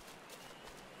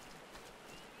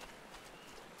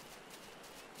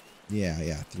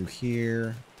 Yeah, through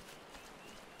here.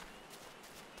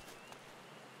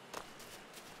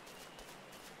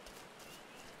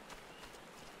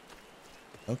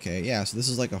 Okay, yeah, so this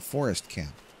is like a forest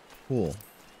camp. Cool.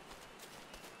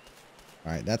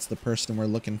 Alright, that's the person we're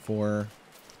looking for.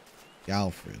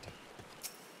 Galfred.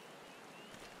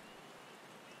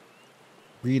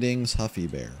 Greetings, Huffy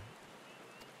Bear.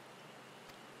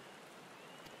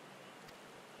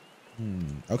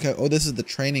 Okay, oh, this is the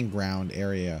training ground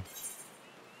area.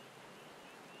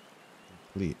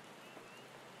 Complete.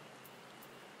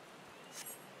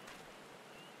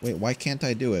 Wait, why can't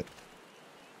I do it?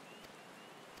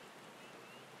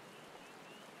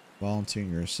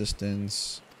 Volunteering your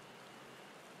assistance.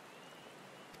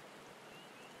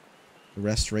 The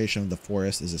restoration of the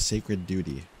forest is a sacred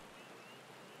duty.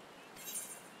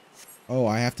 Oh,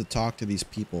 I have to talk to these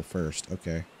people first.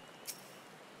 Okay.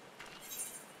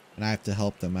 And I have to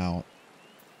help them out.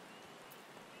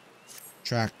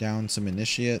 Track down some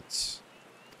initiates.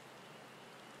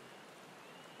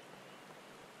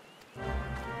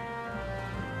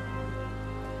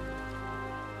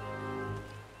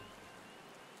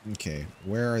 Okay,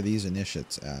 where are these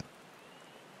initiates at?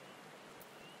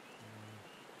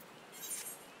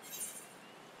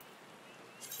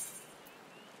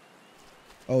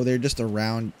 Oh, they're just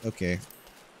around. Okay.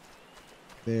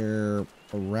 They're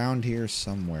around here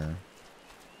somewhere.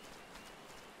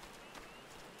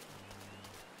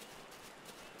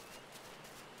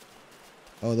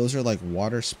 Oh, those are like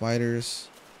water spiders.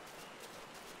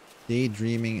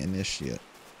 Daydreaming initiate.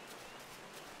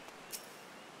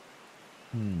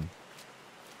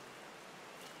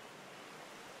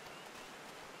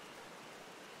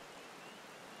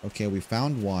 Okay, we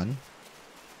found one.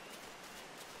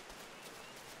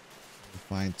 We'll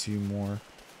find two more.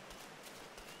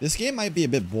 This game might be a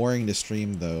bit boring to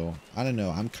stream though. I don't know.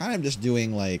 I'm kind of just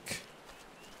doing like,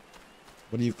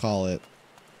 what do you call it?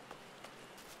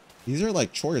 These are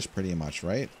like chores pretty much,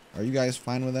 right? Are you guys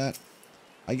fine with that?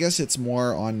 I guess it's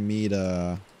more on me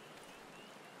to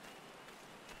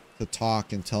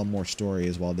talk and tell more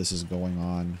stories while this is going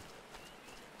on.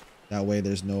 That way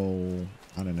there's no,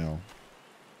 I don't know.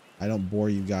 I don't bore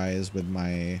you guys with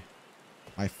my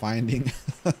finding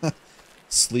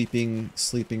sleeping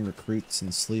recruits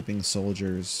and sleeping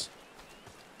soldiers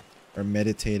or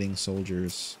meditating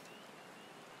soldiers.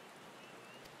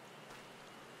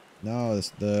 No,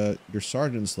 your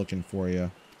sergeant's looking for you.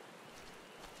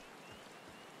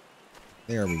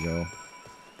 There we go.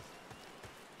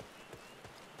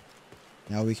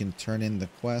 Now we can turn in the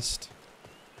quest.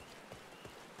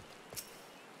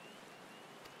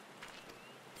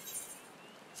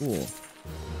 Cool.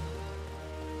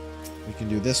 We can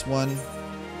do this one.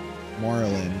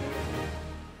 Marlin.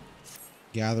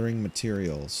 Gathering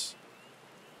materials.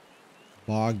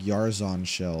 Bog Yarzon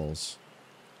shells.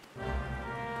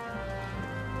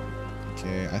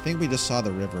 Okay, I think we just saw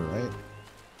the river, right?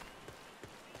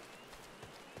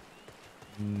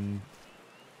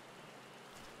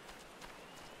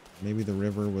 Maybe the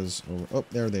river was over. Oh,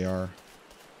 there they are.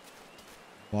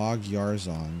 Bog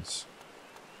Yarzons.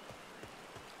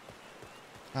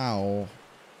 Ow.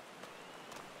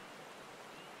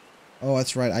 Oh,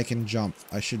 that's right. I can jump.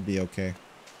 I should be okay.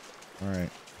 Alright.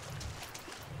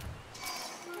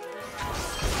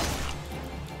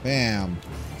 Bam.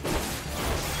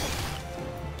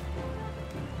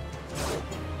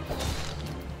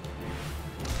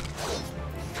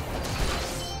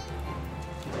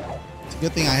 It's a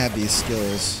good thing I have these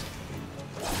skills.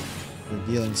 We're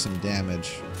dealing some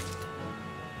damage.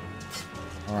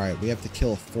 Alright, we have to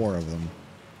kill 4 of them.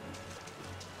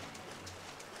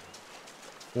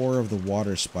 4 of the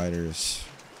water spiders.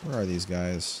 Where are these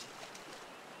guys?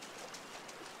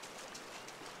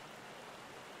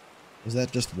 Was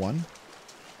that just one?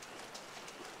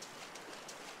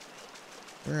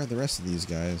 Where are the rest of these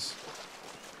guys?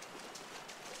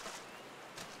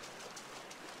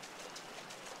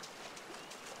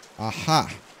 Aha!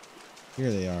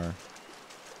 Here they are.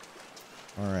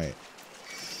 Alright.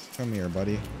 Come here,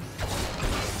 buddy.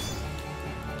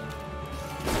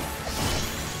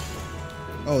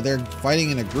 Oh, they're fighting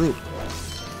in a group.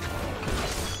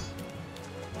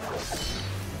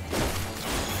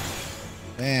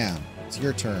 Bam. It's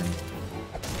your turn.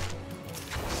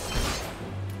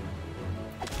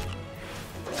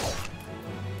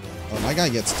 Oh, my guy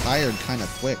gets tired kind of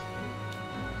quick.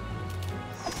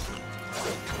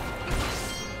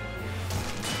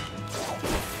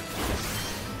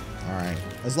 Alright.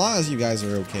 As long as you guys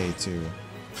are okay, too.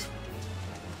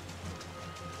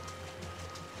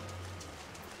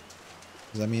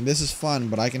 I mean, this is fun,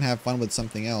 but I can have fun with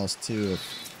something else, too,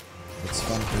 if it's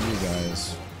fun for you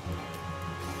guys.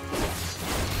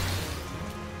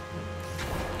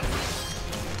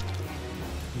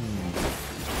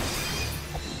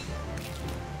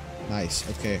 Nice,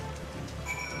 okay.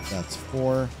 That's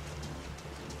 4.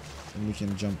 And we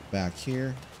can jump back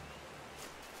here.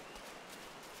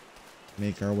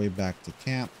 Make our way back to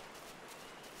camp.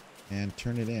 And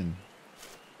turn it in.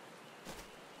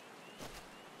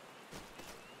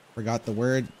 Forgot the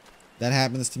word. That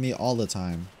happens to me all the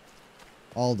time.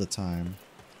 All the time.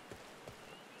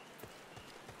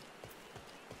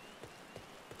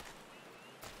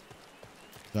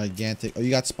 Gigantic. Oh, you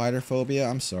got spider phobia?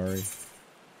 I'm sorry.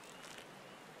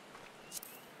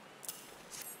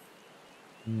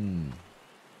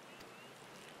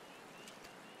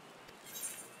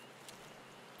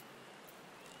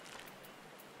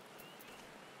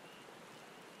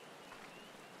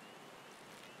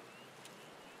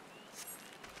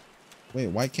 Wait,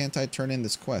 why can't I turn in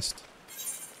this quest?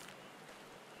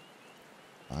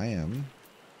 I am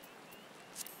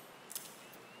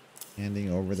handing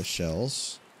over the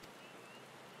shells.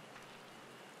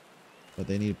 But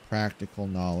they need practical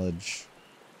knowledge.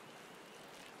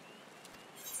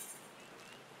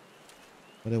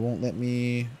 But it won't let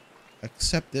me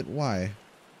accept it. Why?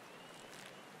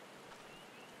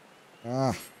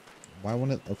 Ah. Why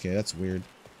won't it? Okay, that's weird.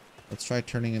 Let's try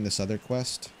turning in this other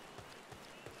quest.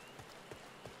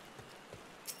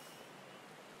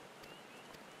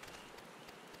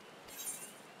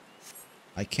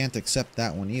 I can't accept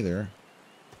that one either.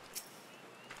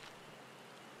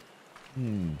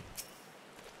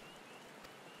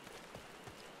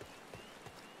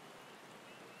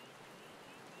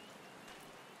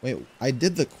 Wait, I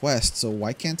did the quest, so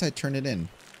why can't I turn it in?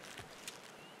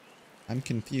 I'm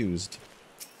confused.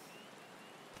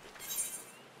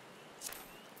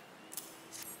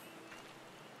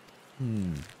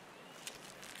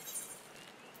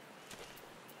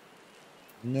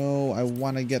 No, I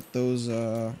want to get those,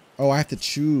 oh, I have to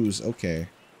choose. Okay.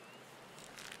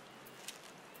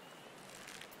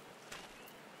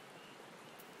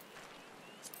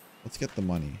 Let's get the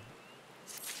money.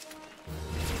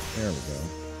 There we go.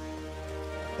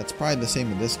 That's probably the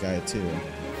same with this guy, too.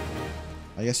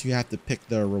 I guess you have to pick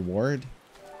the reward.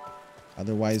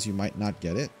 Otherwise, you might not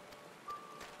get it.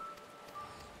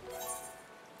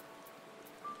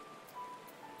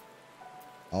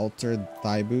 Altered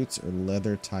thigh boots or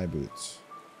leather thigh boots?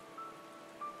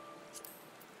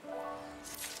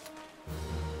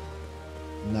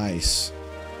 Nice.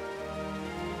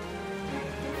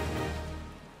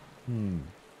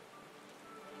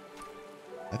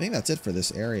 I think that's it for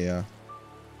this area.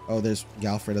 Oh, there's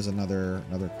Galfred has another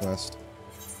quest.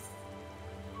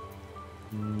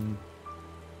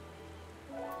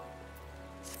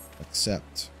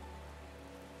 Accept.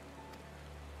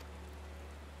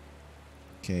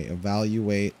 Okay,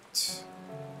 evaluate.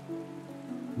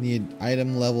 Need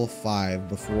item level 5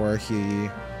 before he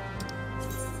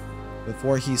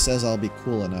says I'll be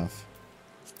cool enough.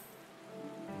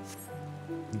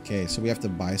 Okay, so we have to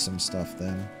buy some stuff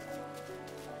then.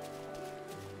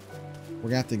 We're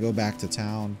gonna have to go back to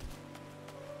town.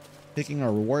 Picking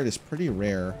our reward is pretty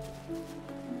rare.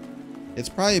 It's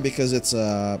probably because it's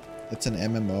an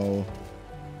MMO,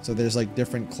 so there's like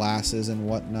different classes and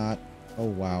whatnot. Oh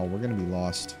wow, we're gonna be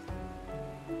lost.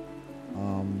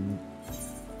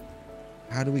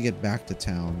 How do we get back to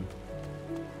town?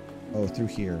 Oh, through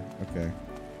here. Okay.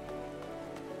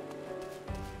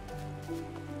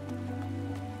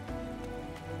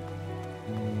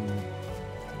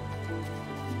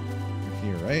 Through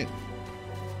here, right?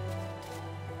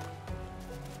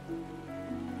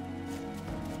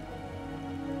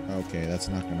 Okay, that's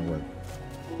not gonna work.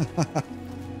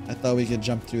 I thought we could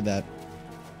jump through that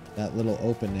little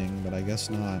opening, but I guess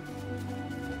not.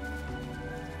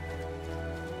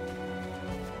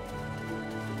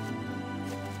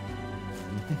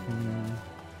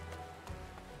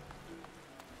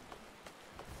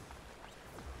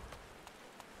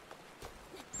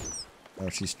 Oh,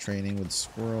 she's training with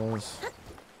squirrels.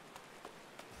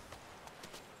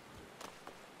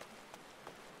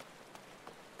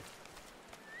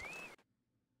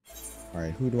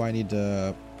 Alright, who do I need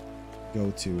to go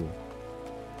to?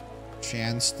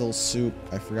 Chanstel Soup.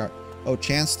 I forgot. Oh,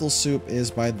 Chanstel Soup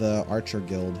is by the Archer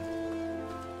Guild.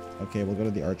 Okay, we'll go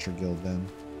to the Archer Guild then.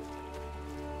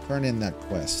 Turn in that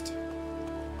quest.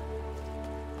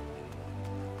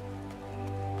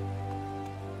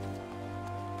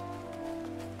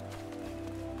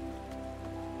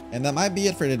 And that might be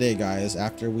it for today, guys,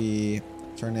 after we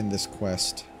turn in this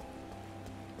quest.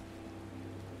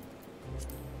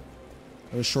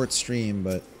 It was a short stream,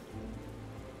 but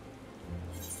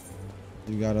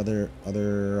we got other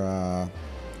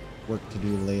work to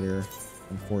do later,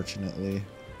 unfortunately.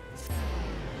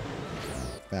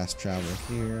 Fast travel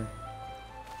here.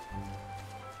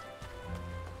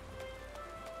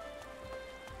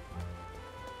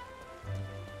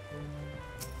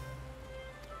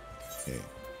 Okay.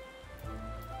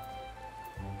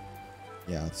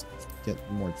 Yeah, let's get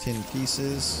more tin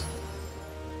pieces.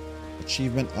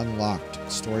 Achievement unlocked.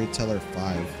 Storyteller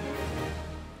 5.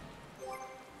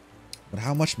 But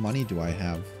how much money do I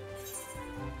have?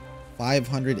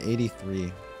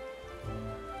 583.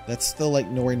 That's still like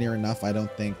nowhere near enough, I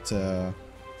don't think, to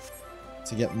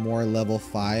get more level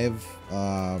 5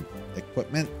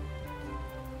 equipment.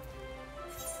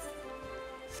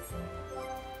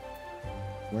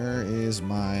 Where is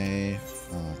my...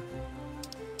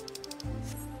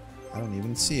 I don't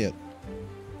even see it.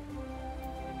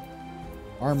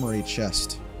 Armory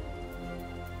chest.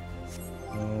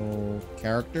 Oh,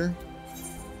 character?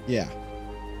 Yeah.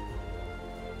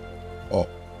 Oh,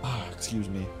 excuse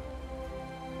me.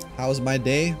 How was my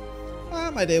day?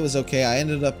 My day was okay. I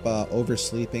ended up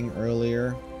oversleeping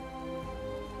earlier.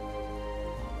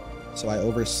 So I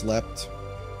overslept.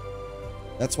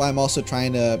 That's why I'm also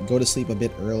trying to go to sleep a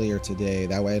bit earlier today.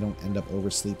 That way I don't end up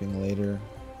oversleeping later.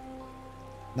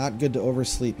 Not good to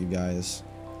oversleep, you guys.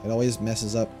 It always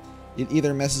messes up It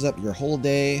either messes up your whole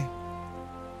day,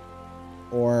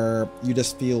 or you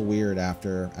just feel weird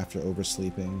after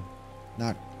oversleeping.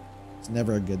 It's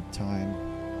never a good time.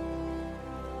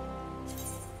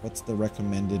 What's the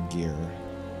recommended gear?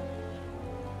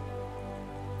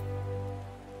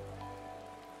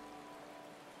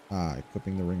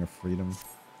 Equipping the Ring of Freedom.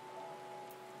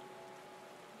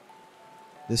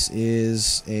 This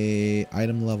is a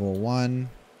item level 1,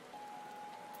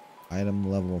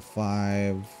 item level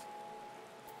 5,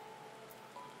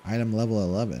 item level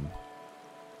 11.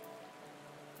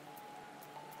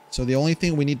 So the only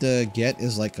thing we need to get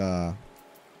is like a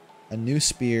new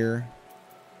spear,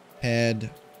 head,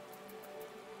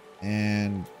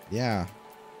 and yeah,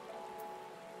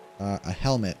 a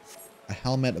helmet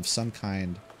of some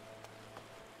kind.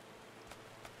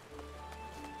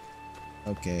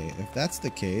 Okay, if that's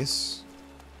the case,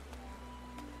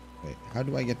 wait, how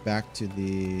do I get back to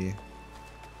the...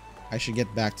 I should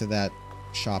get back to that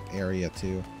shop area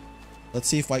too. Let's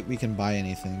see if we can buy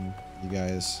anything, you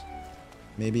guys.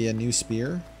 Maybe a new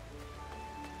spear?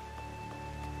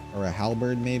 Or a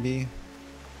halberd maybe?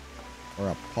 Or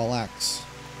a poleaxe?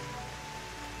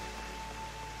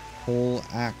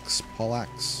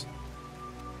 Poleaxe.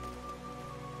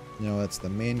 No, that's the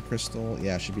main crystal.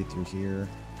 Yeah, it should be through here.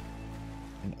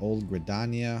 An old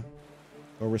Gridania.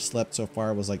 Overslept so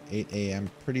far was like 8 a.m.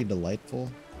 Pretty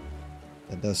delightful.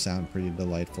 That does sound pretty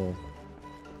delightful.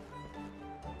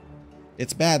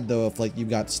 It's bad though if like you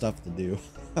got stuff to do.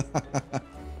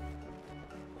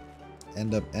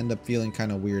 End up feeling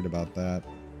kind of weird about that.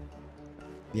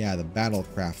 Yeah, the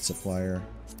battlecraft supplier.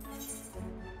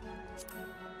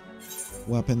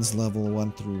 Weapons level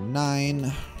 1 through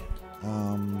 9.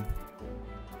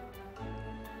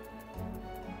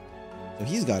 So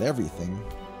he's got everything.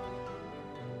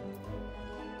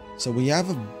 So we have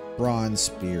a bronze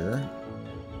spear.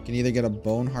 Can either get a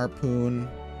bone harpoon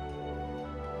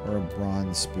or a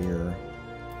bronze spear.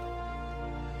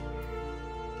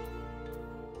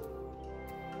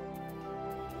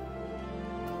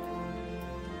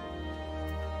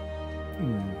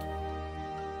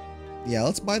 Yeah,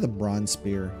 let's buy the bronze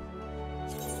spear.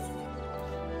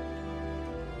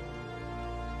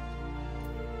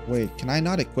 Wait, can I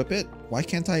not equip it? Why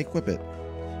can't I equip it?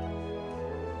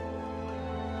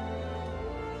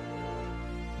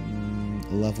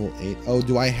 Level 8. Oh,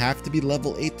 do I have to be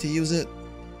level 8 to use it?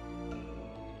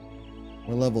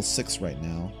 We're level 6 right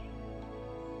now.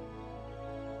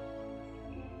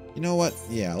 You know what?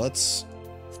 Yeah, let's...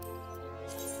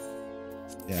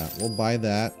 Yeah, we'll buy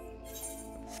that.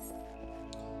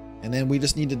 And then we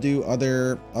just need to do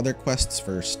other quests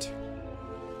first.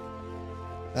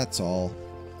 That's all.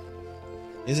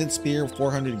 Isn't spear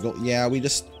 400 gold? Yeah, we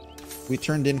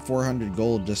turned in 400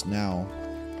 gold just now.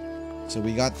 So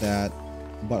we got that.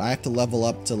 But I have to level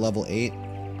up to level 8.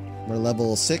 We're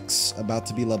level 6, about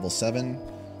to be level 7.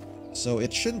 So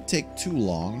it shouldn't take too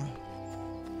long.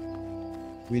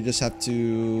 We just have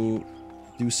to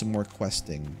do some more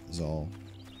questing is all.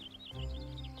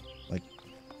 Like,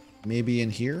 maybe in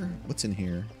here? What's in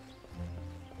here?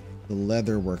 The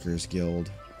Leather Workers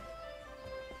Guild.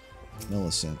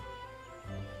 Millicent.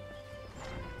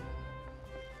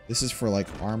 This is for like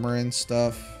armor and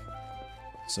stuff.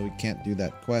 So we can't do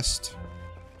that quest.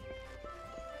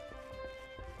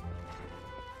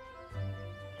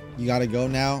 You gotta go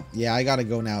now? Yeah, I gotta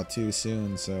go now too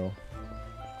soon, so...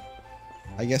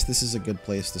 I guess this is a good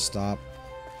place to stop.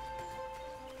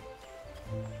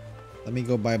 Let me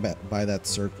go buy that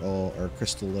circle, or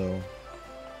crystal low.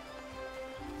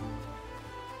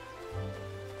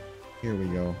 Here we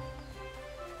go.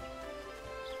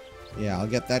 Yeah, I'll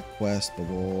get that quest, but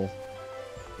we'll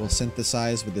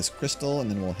synthesize with this crystal,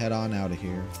 and then we'll head on out of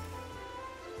here.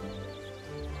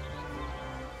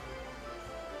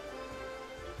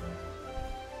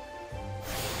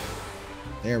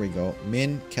 There we go.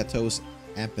 Min Ketos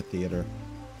Amphitheater.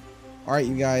 Alright,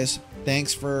 you guys.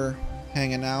 Thanks for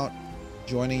hanging out.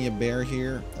 Joining you bear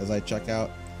here as I check out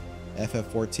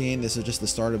FF14. This is just the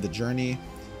start of the journey.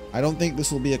 I don't think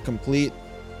this will be a complete,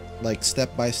 like,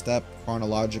 step-by-step,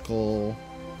 chronological,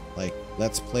 like,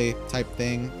 let's play type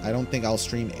thing. I don't think I'll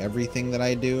stream everything that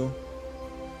I do.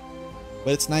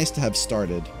 But it's nice to have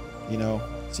started, you know?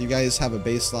 So you guys have a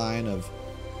baseline of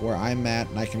where I'm at,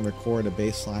 and I can record a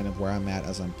baseline of where I'm at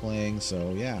as I'm playing.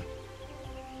 So yeah,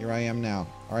 here I am now.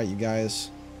 Alright, you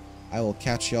guys, I will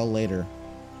catch y'all later.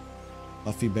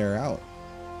 Huffy Bear out.